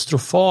del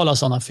katastrofala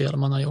sådana fel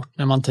man har gjort.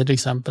 När man till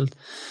exempel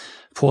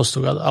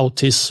påstod att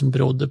autism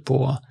berodde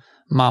på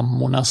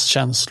mammornas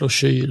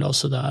känslokyla och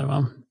sådär.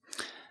 Va?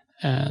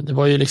 Det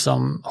var ju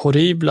liksom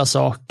horribla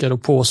saker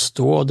att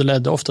påstå, och det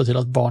ledde ofta till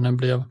att barnen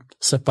blev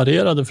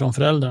separerade från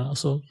föräldrarna,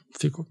 så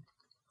fick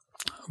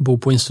bo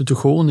på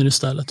institutioner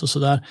istället och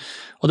sådär.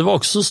 Och det var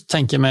också,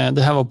 tänker jag mig,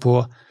 det här var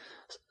på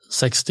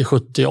 60,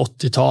 70,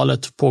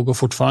 80-talet, pågår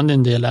fortfarande i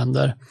en del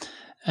länder.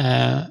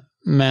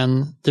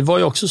 Men det var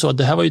ju också så att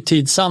det här var ju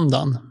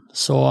tidsandan.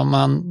 Så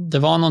det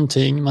var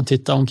någonting, man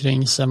tittade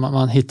omkring sig,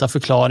 man hittade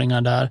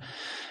förklaringar där.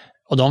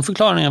 Och de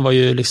förklaringarna var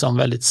ju liksom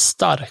väldigt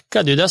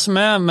starka. Det är ju det som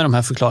är med de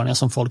här förklaringarna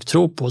som folk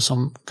tror på,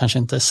 som kanske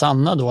inte är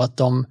sanna då, att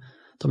de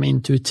är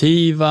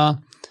intuitiva,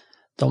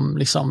 de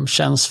liksom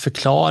känns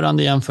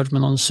förklarande jämfört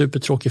med någon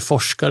supertråkig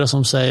forskare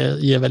som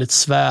ger väldigt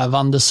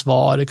svävande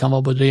svar. Det kan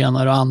vara både det ena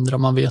och det andra,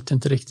 man vet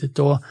inte riktigt.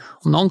 Och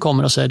om någon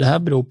kommer och säger det här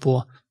beror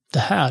på det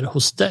här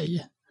hos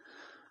dig,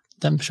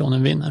 den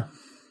personen vinner.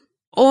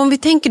 Och om vi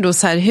tänker då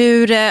så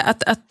här,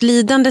 att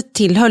lidandet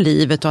tillhör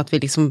livet och att vi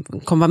liksom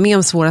kommer vara med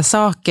om svåra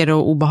saker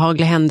och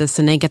obehagliga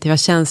händelser, negativa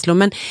känslor.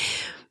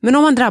 Men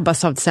om man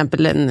drabbas av till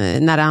exempel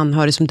en nära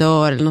anhörig som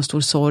dör eller någon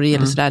stor sorg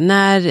eller sådär,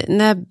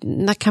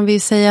 när kan vi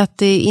säga att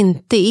det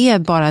inte är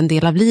bara en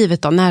del av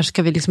livet då? När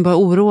ska vi liksom börja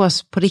oroa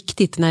oss på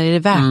riktigt? När är det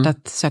värt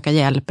att söka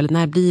hjälp? Eller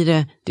när blir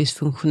det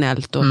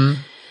dysfunktionellt och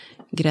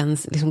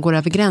liksom går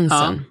över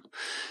gränsen?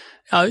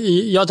 Ja,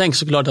 jag tänker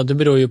såklart att det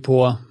beror ju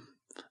på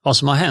vad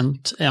som har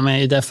hänt. Jag menar,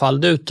 i det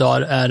fall du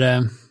dör är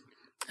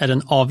det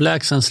en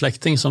avlägsen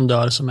släkting som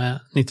dör som är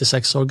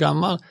 96 år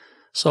gammal,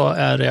 så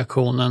är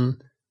reaktionen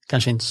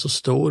kanske inte så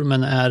stor.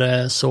 Men är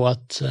det så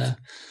att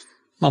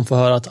man får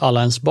höra att alla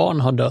ens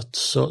barn har dött,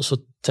 så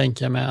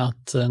tänker jag mig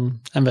att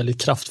en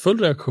väldigt kraftfull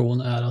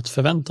reaktion är att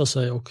förvänta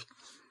sig och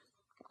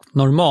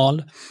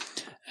normal.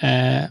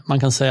 Man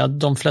kan säga att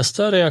de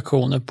flesta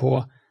reaktioner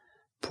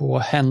på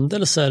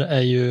händelser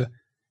är ju,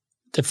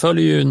 det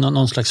följer ju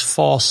någon slags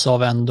fas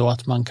av ändå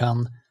att man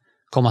kan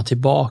komma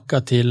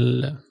tillbaka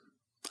till,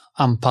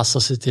 anpassa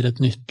sig till ett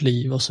nytt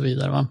liv och så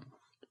vidare. Va?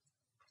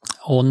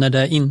 Och när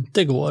det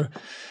inte går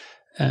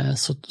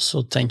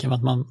så tänker man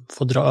att man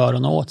får dra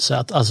öronen åt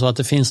sig. Alltså att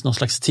det finns någon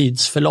slags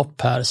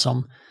tidsförlopp här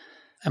som,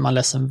 är man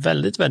ledsen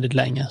väldigt, väldigt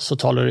länge, så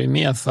talar det ju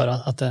mer för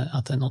att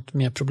det är något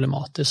mer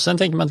problematiskt. Sen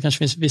tänker man att det kanske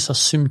finns vissa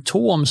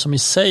symptom som i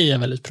sig är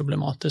väldigt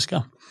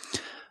problematiska.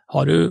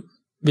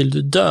 Vill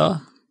du dö,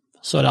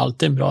 så är det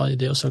alltid en bra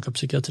idé att söka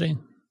psykiatrin.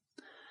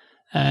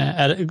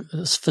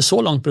 För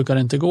så långt brukar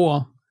det inte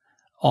gå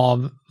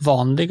av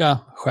vanliga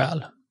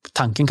skäl.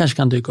 Tanken kanske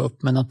kan dyka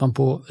upp, men att man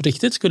på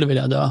riktigt skulle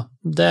vilja dö,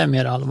 det är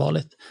mer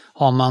allvarligt.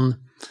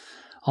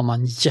 Har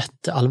man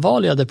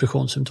jätteallvarliga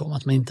depressionssymptom,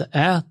 att man inte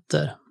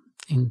äter,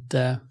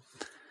 inte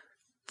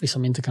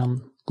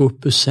kan gå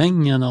upp ur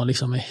sängen och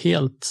liksom är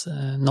helt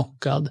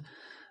knockad.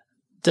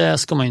 Det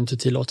ska man ju inte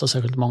tillåta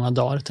särskilt många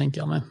dagar,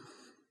 tänker jag mig.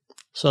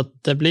 Så att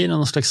det blir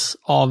någon slags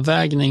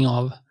avvägning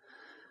av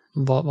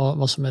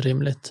vad som är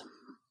rimligt.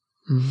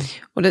 Mm.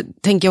 Och det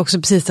tänker jag också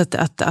precis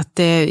att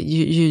det är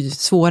ju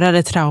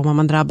svårare trauma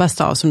man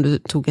drabbas av, som du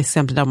tog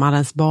exempel om alla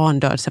ens barn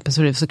dör,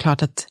 så är det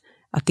såklart att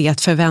det är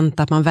att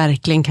förvänta att man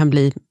verkligen kan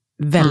bli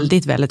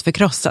väldigt, väldigt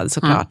förkrossad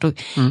såklart och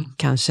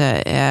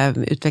kanske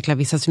utveckla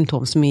vissa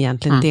symptom som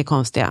egentligen inte är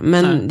konstiga.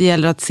 Men det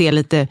gäller att se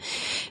lite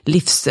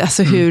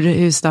alltså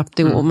hur snabbt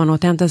det går man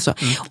återhämtar så.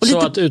 Och så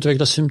att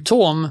utveckla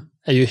symptom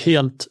är ju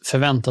helt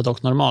förväntat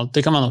och normalt.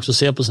 Det kan man också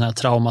se på såna här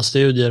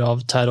traumastudier av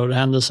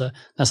terrorhändelser.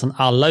 Nästan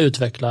alla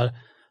utvecklar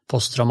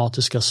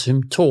posttraumatiska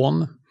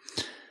symptom.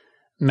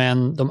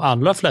 Men de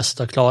allra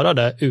flesta klarar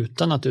det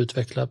utan att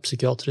utveckla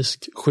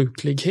psykiatrisk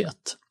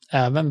sjuklighet.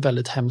 Även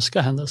väldigt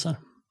hemska händelser.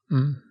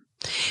 Mm.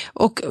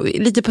 Och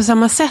lite på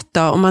samma sätt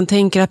då, om man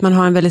tänker att man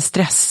har en väldigt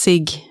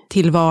stressig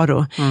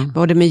tillvaro,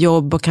 både med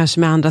jobb och kanske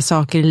med andra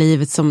saker i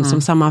livet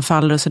som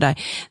sammanfaller och sådär.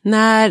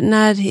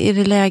 När är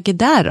det läge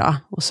där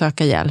då att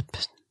söka hjälp,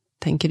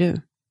 tänker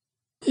du?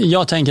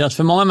 Jag tänker att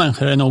för många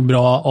människor är det nog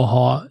bra att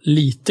ha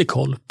lite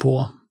koll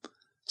på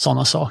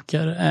sådana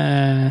saker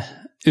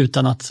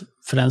utan att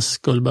för den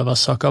skull behöva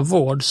söka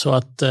vård, så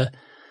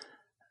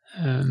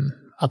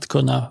att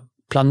kunna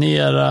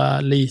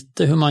planera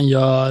lite hur man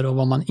gör och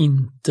vad man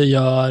inte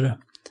gör.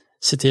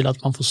 Se till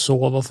att man får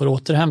sova och får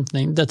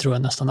återhämtning. Det tror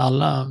jag nästan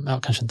alla,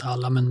 kanske inte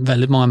alla, men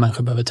väldigt många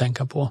människor behöver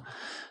tänka på.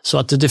 Så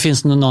att det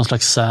finns någon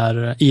slags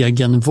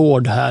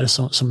egenvård här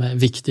som är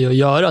viktig att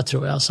göra,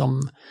 tror jag.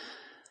 Som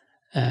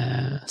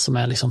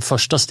är liksom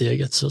första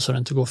steget så det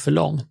inte går för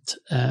långt.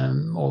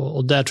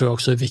 Och där tror jag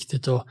också är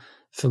viktigt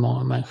för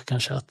många människor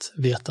kanske att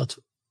veta att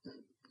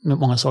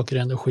många saker är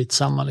ändå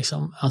skitsamma.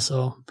 Liksom.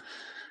 Alltså,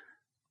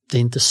 det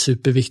är inte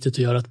superviktigt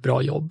att göra ett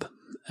bra jobb.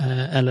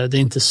 Eller det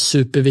är inte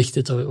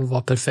superviktigt att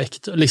vara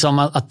perfekt. Liksom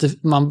att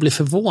man blir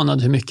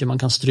förvånad hur mycket man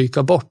kan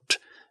stryka bort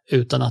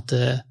utan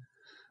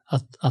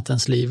att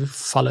ens liv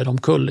faller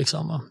omkull.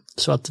 Liksom.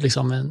 Så att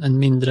liksom en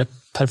mindre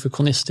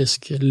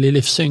perfektionistisk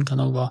livssyn kan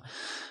nog vara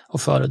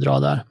att föredra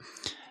där.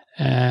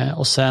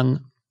 Och sen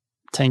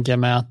tänker jag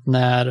mig att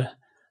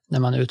när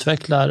man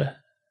utvecklar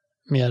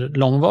mer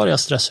långvariga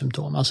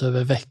stresssymptom, alltså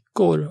över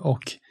veckor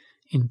och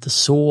inte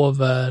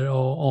sover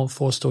och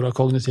får stora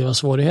kognitiva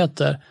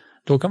svårigheter,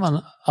 då kan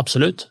man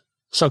absolut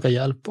söka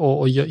hjälp.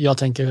 Och jag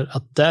tänker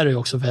att där är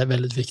också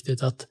väldigt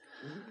viktigt att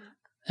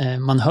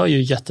man hör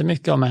ju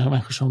jättemycket av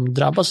människor som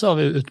drabbas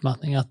av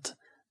utmattning att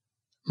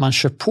man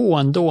kör på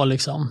ändå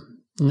liksom,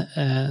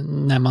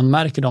 när man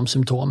märker de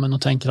symptomen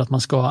och tänker att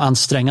man ska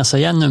anstränga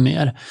sig ännu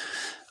mer.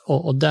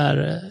 Och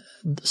där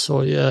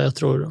så jag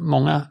tror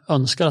många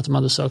önskar att de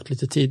hade sökt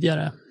lite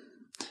tidigare.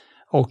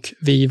 Och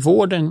vi i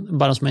vården,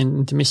 bara som man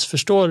inte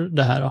missförstår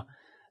det här,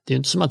 det är ju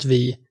inte som att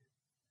vi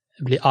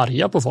blir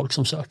arga på folk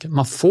som söker.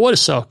 Man får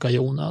söka i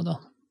onödan.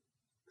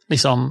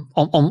 Liksom,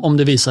 om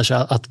det visar sig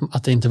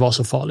att det inte var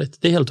så farligt.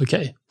 Det är helt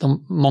okej.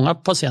 Många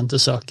patienter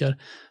söker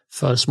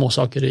för små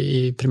saker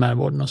i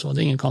primärvården och så.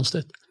 Det är inget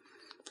konstigt.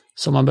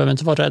 Så man behöver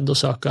inte vara rädd att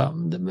söka.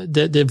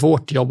 Det är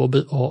vårt jobb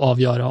att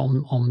avgöra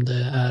om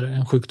det är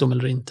en sjukdom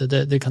eller inte.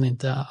 Det kan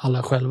inte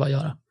alla själva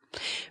göra.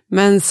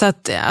 Men så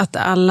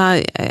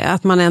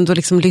att man ändå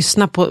liksom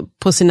lyssnar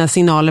på sina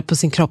signaler på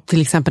sin kropp,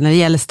 till exempel när det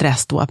gäller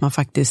stress då, att man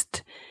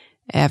faktiskt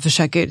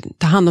försöker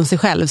ta hand om sig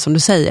själv, som du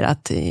säger,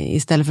 att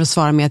istället för att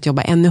svara med att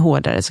jobba ännu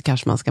hårdare så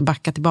kanske man ska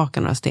backa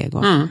tillbaka några steg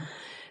och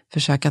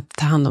försöka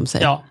ta hand om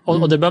sig. Ja,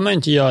 och det bör man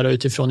inte göra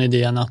utifrån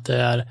idén att det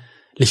är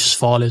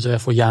livsfarligt och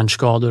jag får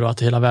hjärnskador och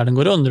att hela världen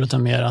går under,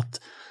 utan mer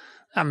att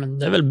men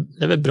det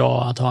är väl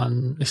bra att ha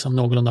en liksom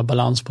någorlunda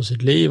balans på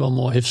sitt liv och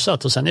må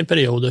hyfsat, och sen i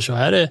perioder så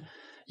är det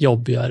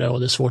jobbigare och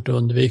det är svårt att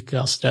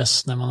undvika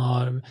stress när man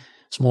har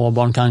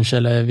småbarn kanske,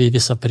 eller vid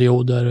vissa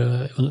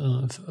perioder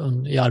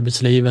i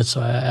arbetslivet så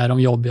är de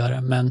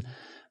jobbigare, men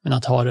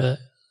att ha det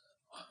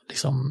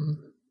liksom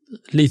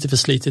lite för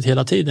slitigt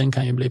hela tiden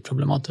kan ju bli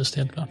problematiskt,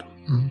 helt klart.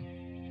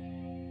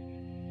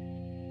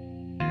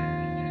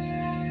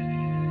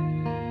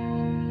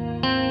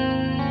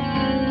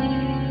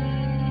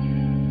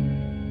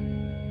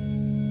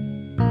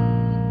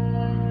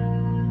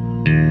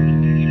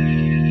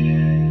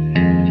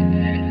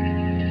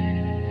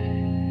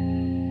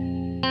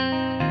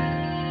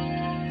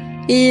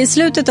 I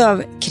slutet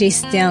av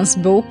Christians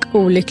bok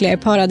Olyckliga i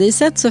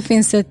paradiset så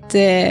finns ett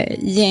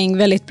gäng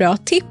väldigt bra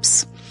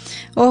tips.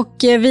 Och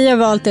vi har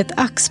valt ett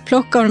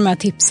axplock av de här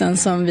tipsen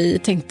som vi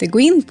tänkte gå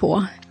in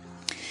på.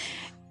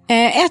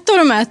 Ett av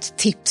de här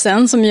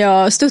tipsen som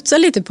jag studsar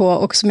lite på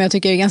och som jag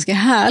tycker är ganska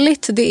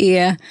härligt, det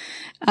är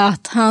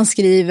att han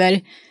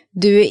skriver: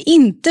 du är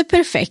inte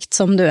perfekt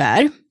som du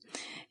är.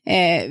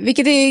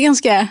 Vilket är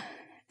ganska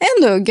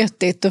ändå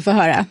göttigt att få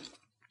höra.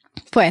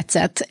 På ett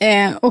sätt.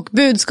 Och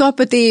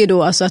budskapet är ju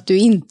då alltså att du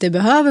inte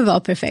behöver vara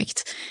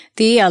perfekt.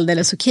 Det är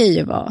alldeles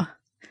okej att vara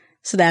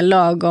sådär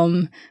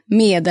lagom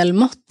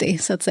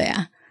medelmåttig, så att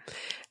säga.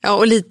 Ja,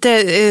 och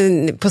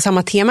lite på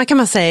samma tema kan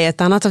man säga,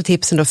 ett annat av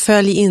tipsen då,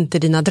 följ inte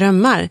dina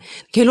drömmar.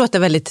 Det kan ju låta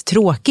väldigt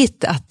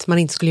tråkigt att man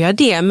inte skulle göra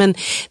det, men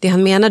det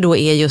han menar då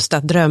är just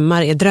att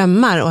drömmar är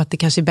drömmar och att det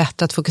kanske är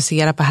bättre att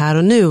fokusera på här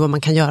och nu, vad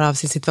man kan göra av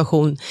sin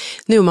situation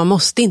nu. Man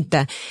måste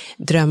inte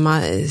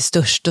drömma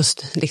störst och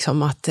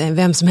liksom att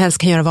vem som helst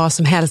kan göra vad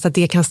som helst, att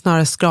det kan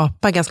snarare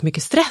skapa ganska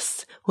mycket stress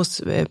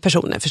hos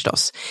personer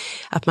förstås.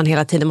 Att man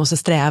hela tiden måste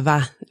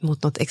sträva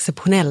mot något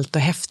exceptionellt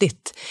och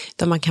häftigt.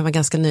 Utan man kan vara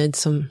ganska nöjd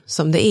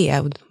som det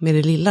är med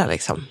det lilla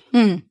liksom.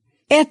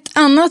 Ett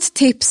annat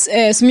tips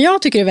som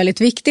jag tycker är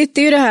väldigt viktigt,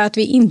 det är ju det här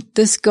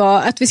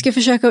att vi ska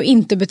försöka att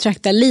inte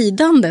betrakta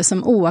lidande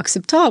som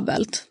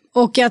oacceptabelt.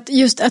 Och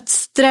att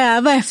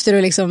sträva efter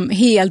att liksom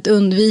helt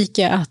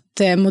undvika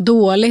att må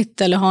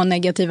dåligt eller ha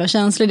negativa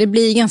känslor, det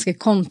blir ganska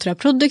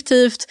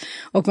kontraproduktivt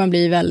och man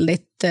blir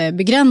väldigt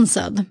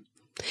begränsad.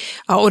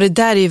 Ja, och det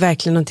där är ju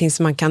verkligen någonting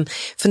som man kan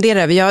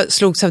fundera över. Jag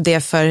slogs av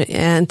det för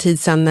en tid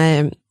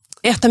sedan.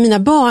 Ett av mina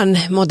barn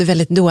mådde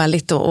väldigt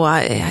dåligt och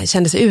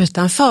kände sig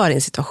utanför i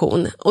en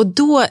situation. Och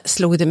då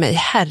slog det mig,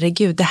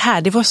 herregud,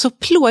 det var så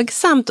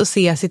plågsamt att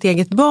se sitt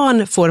eget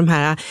barn få de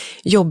här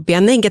jobbiga,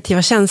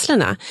 negativa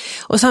känslorna.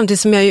 Och samtidigt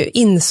som jag ju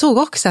insåg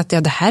också att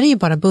det här är ju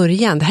bara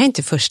början, det här är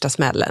inte första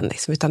smällen.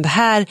 Liksom, utan det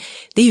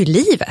är ju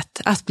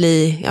livet.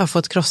 Att få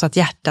ett krossat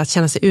hjärta, att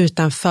känna sig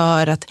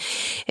utanför, att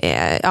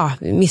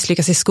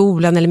misslyckas i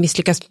skolan eller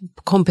misslyckas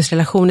på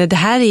kompisrelationer. Det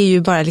här är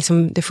ju bara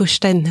liksom det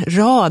första i en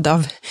rad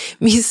av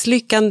misslyckanden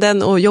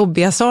och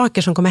jobbiga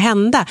saker som kommer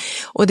hända.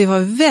 Och det var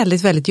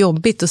väldigt, väldigt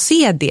jobbigt att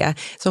se det.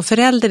 Som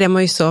förälder är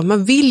man ju så,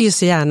 man vill ju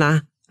så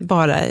gärna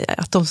bara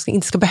att de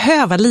inte ska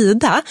behöva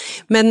lida.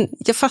 Men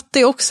jag fattar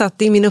ju också att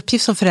det är min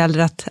uppgift som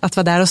förälder att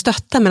vara där och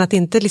stötta, men att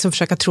inte liksom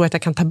försöka tro att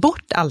jag kan ta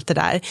bort allt det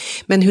där.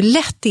 Men hur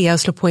lätt det är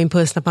att slå på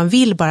impulsen att man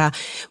vill bara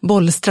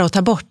bolstra och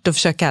ta bort och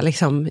försöka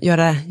liksom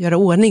göra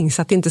ordning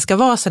så att det inte ska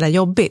vara så där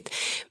jobbigt.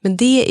 Men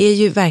det är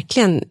ju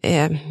verkligen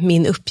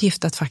min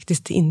uppgift att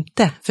faktiskt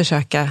inte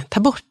försöka ta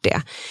bort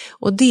det.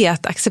 Och det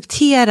att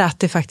acceptera att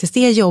det faktiskt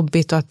är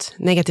jobbigt och att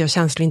negativa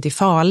känslor inte är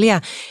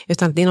farliga,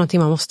 utan att det är någonting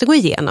man måste gå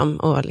igenom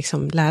och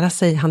liksom lära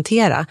sig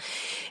hantera.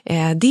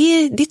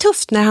 Det är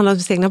tufft när det handlar om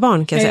sina egna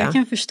barn, kan jag säga. Jag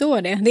kan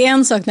förstå det. Det är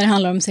en sak när det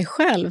handlar om sig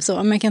själv, så.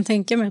 Men jag kan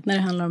tänka mig att när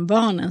det handlar om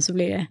barnen så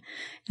blir det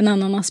en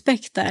annan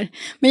aspekt där.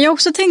 Men jag har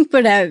också tänkt på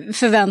det där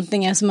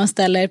förväntningar som man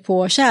ställer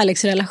på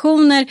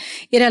kärleksrelationer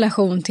i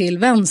relation till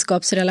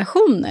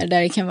vänskapsrelationer,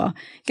 där det kan vara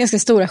ganska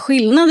stora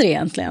skillnader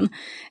egentligen.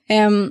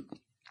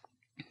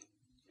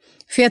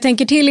 För jag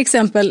tänker till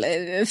exempel,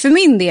 för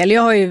min del,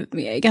 jag har ju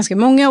ganska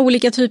många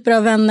olika typer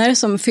av vänner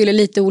som fyller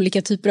lite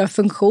olika typer av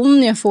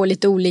funktion. Jag får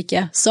lite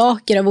olika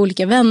saker av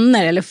olika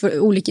vänner eller för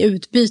olika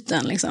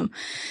utbyten liksom.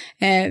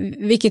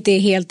 Vilket är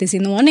helt i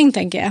sin ordning,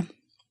 tänker jag.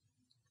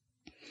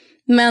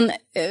 Men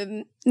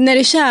när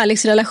det är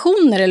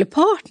kärleksrelationer eller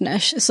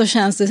partners så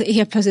känns det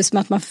helt plötsligt som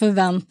att man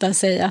förväntar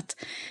sig att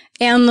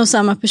en och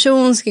samma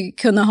person ska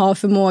kunna ha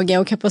förmåga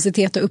och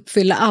kapacitet att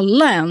uppfylla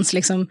alla ens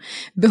liksom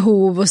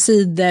behov och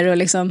sidor, och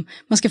liksom,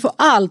 man ska få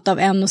allt av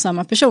en och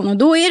samma person, och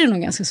då är det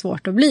nog ganska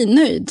svårt att bli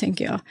nöjd,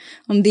 tänker jag,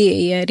 om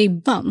det är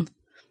ribban.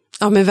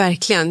 Ja, men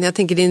verkligen. Jag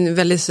tänker det är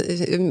väldigt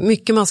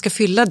mycket man ska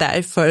fylla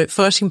där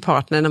för sin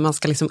partner när man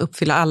ska liksom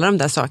uppfylla alla de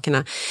där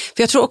sakerna.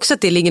 För jag tror också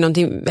att det ligger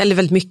någonting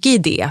väldigt mycket i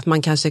det, att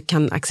man kanske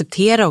kan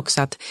acceptera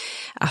också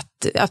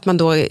att man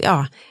då,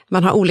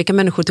 man har olika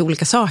människor till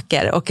olika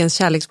saker, och en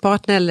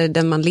kärlekspartner eller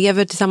den man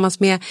lever tillsammans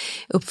med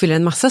uppfyller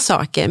en massa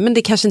saker, men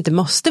det kanske inte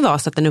måste vara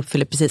så att den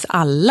uppfyller precis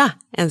alla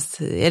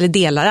ens, eller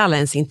delar alla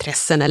ens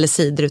intressen eller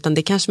sidor, utan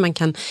det kanske man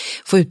kan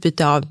få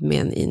utbyte av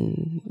med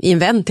i en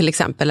vän till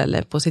exempel,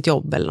 eller på sitt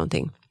jobb eller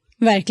någonting.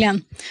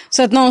 Verkligen.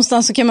 Så att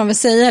någonstans så kan man väl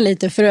säga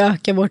lite, för att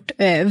öka vårt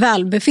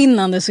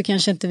välbefinnande så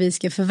kanske inte vi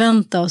ska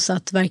förvänta oss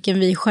att varken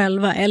vi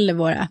själva eller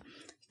våra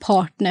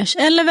partners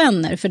eller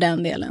vänner för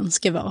den delen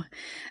ska vara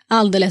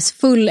alldeles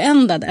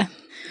fulländade.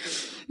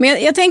 Men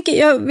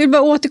jag vill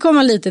bara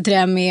återkomma lite till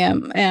det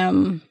med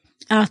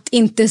att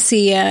inte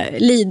se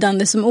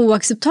lidande som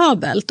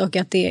oacceptabelt, och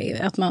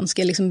att man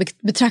ska liksom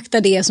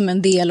betrakta det som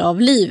en del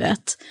av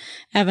livet,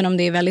 även om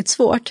det är väldigt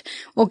svårt.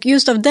 Och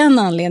just av den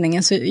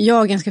anledningen så är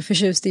jag ganska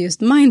förtjust i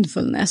just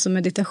mindfulness och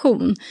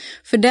meditation.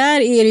 För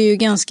där är det ju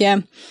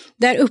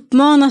där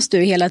uppmanas du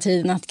hela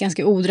tiden att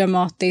ganska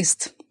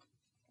odramatiskt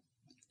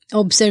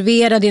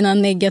observera dina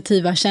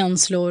negativa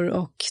känslor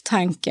och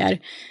tankar,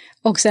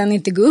 och sen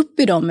inte gå upp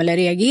i dem eller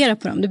reagera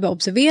på dem. Du bara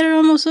observerar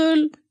dem och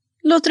så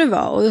låter det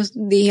vara, och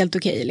det är helt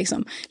okej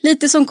liksom.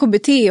 Lite som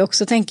KBT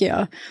också, tänker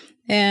jag.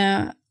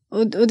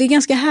 Och det är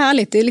ganska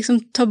härligt, det är liksom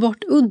ta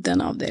bort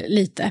udden av det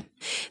lite.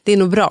 Det är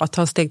nog bra att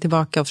ta ett steg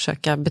tillbaka och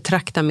försöka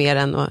betrakta mer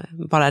än och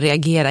bara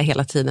reagera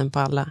hela tiden på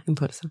alla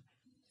impulser.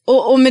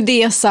 Och med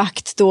det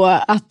sagt då,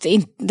 att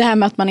det här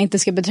med att man inte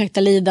ska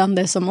betrakta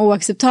lidande som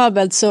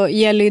oacceptabelt, så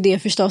gäller ju det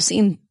förstås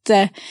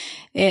inte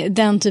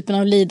den typen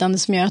av lidande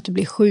som gör att du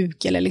blir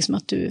sjuk eller liksom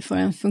att du får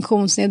en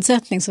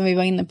funktionsnedsättning som vi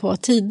var inne på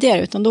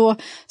tidigare, utan då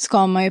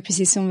ska man ju,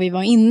 precis som vi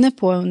var inne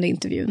på under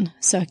intervjun,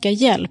 söka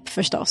hjälp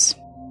förstås.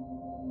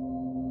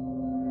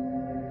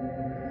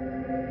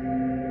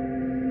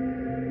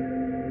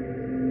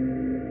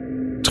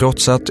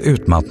 Trots att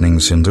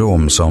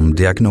utmattningssyndrom som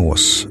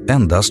diagnos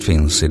endast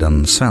finns i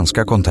den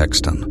svenska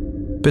kontexten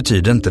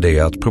betyder inte det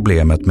att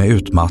problemet med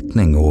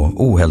utmattning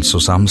och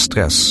ohälsosam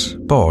stress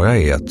bara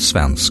är ett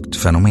svenskt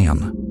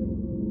fenomen.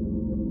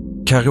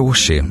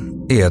 Karoshi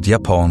är ett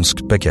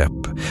japanskt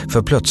begrepp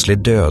för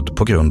plötslig död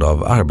på grund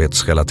av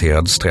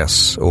arbetsrelaterad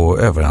stress och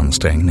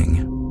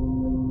överansträngning.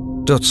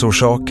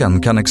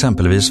 Dödsorsaken kan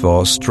exempelvis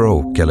vara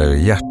stroke eller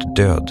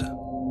hjärtdöd.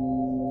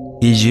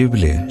 I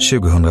juli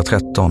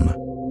 2013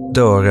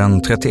 dör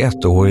en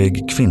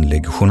 31-årig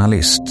kvinnlig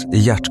journalist i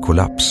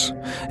hjärtkollaps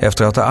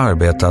efter att ha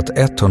arbetat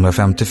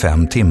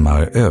 155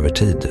 timmar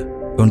övertid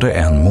under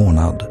en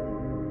månad.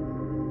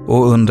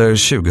 Och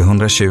under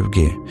 2020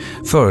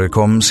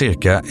 förekom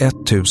cirka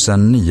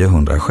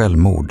 1900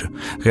 självmord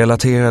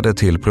relaterade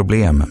till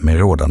problem med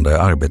rådande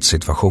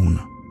arbetssituation.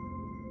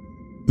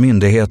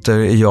 Myndigheter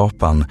i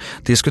Japan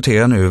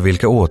diskuterar nu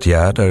vilka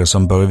åtgärder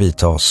som bör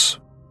vidtas.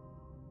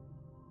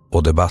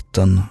 Och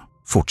debatten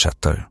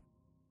fortsätter.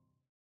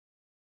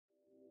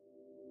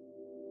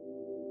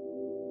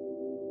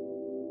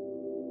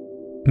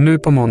 Nu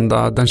på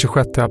måndag den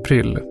 26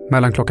 april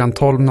mellan klockan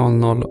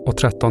 12.00 och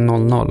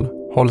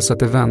 13.00 hålls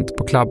ett event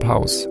på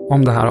Clubhouse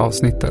om det här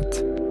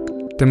avsnittet.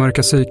 Det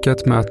mörka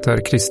psyket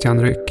möter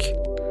Christian Ryck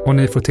och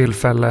ni får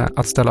tillfälle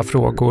att ställa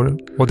frågor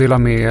och dela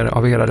med er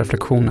av era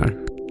reflektioner.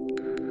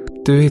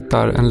 Du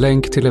hittar en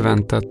länk till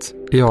eventet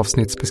i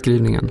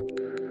avsnittsbeskrivningen.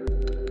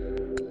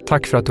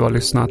 Tack för att du har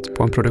lyssnat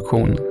på en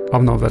produktion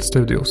av Novel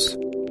Studios.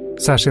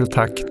 Särskilt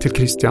tack till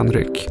Christian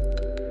Ryck.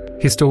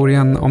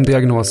 Historien om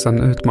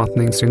diagnosen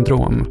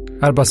utmattningssyndrom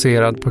är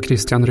baserad på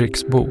Christian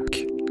Rycks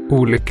bok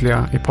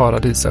Olyckliga i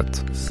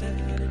paradiset.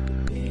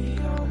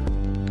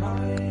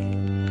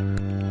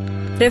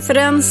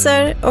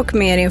 Referenser och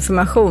mer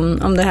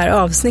information om det här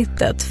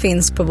avsnittet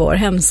finns på vår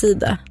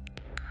hemsida.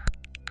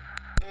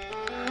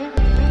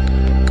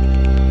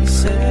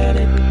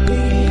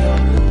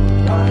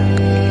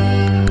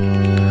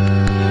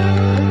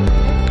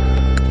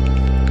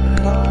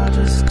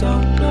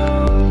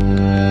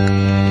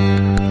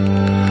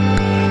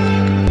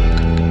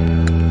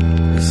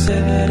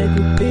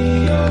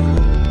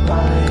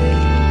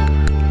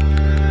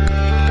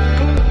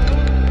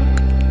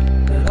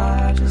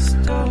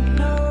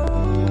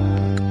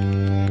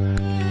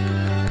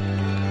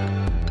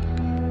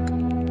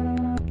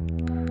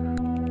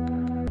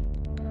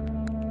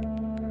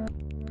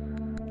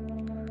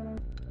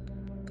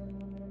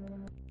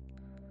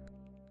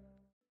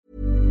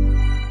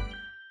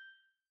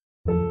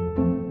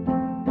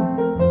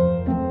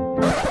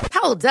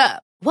 Hold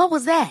up. What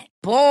was that?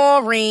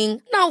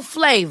 Boring. No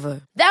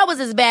flavor. That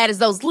was as bad as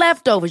those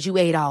leftovers you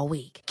ate all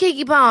week.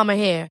 Keke Palmer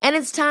here, and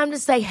it's time to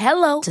say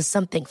hello to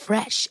something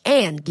fresh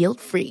and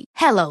guilt-free.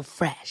 Hello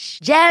Fresh.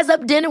 Jazz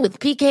up dinner with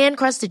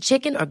pecan-crusted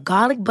chicken or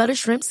garlic butter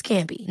shrimp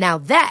scampi. Now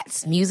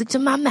that's music to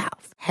my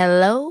mouth.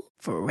 Hello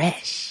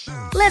Fresh.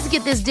 Let's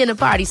get this dinner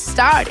party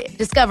started.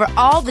 Discover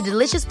all the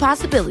delicious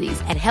possibilities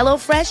at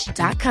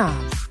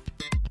hellofresh.com.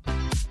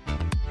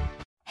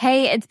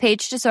 Hey, it's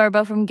Paige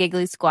DeSorbo from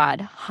Giggly Squad.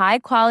 High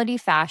quality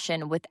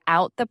fashion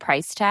without the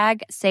price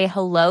tag. Say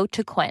hello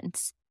to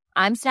Quince.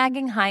 I'm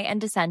snagging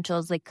high-end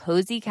essentials like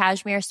cozy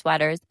cashmere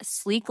sweaters,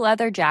 sleek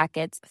leather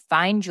jackets,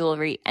 fine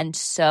jewelry, and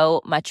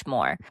so much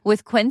more.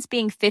 With Quince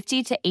being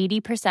 50 to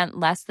 80%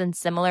 less than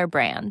similar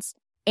brands.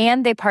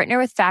 And they partner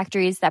with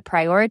factories that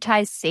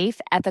prioritize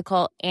safe,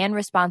 ethical, and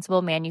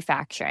responsible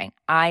manufacturing.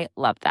 I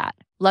love that.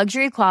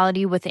 Luxury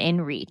quality within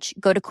reach.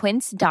 Go to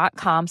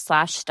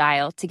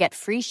quince.com/style to get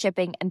free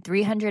shipping and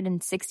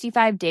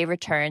 365-day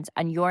returns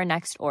on your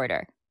next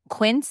order.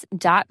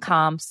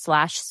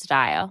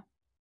 Quince.com/style.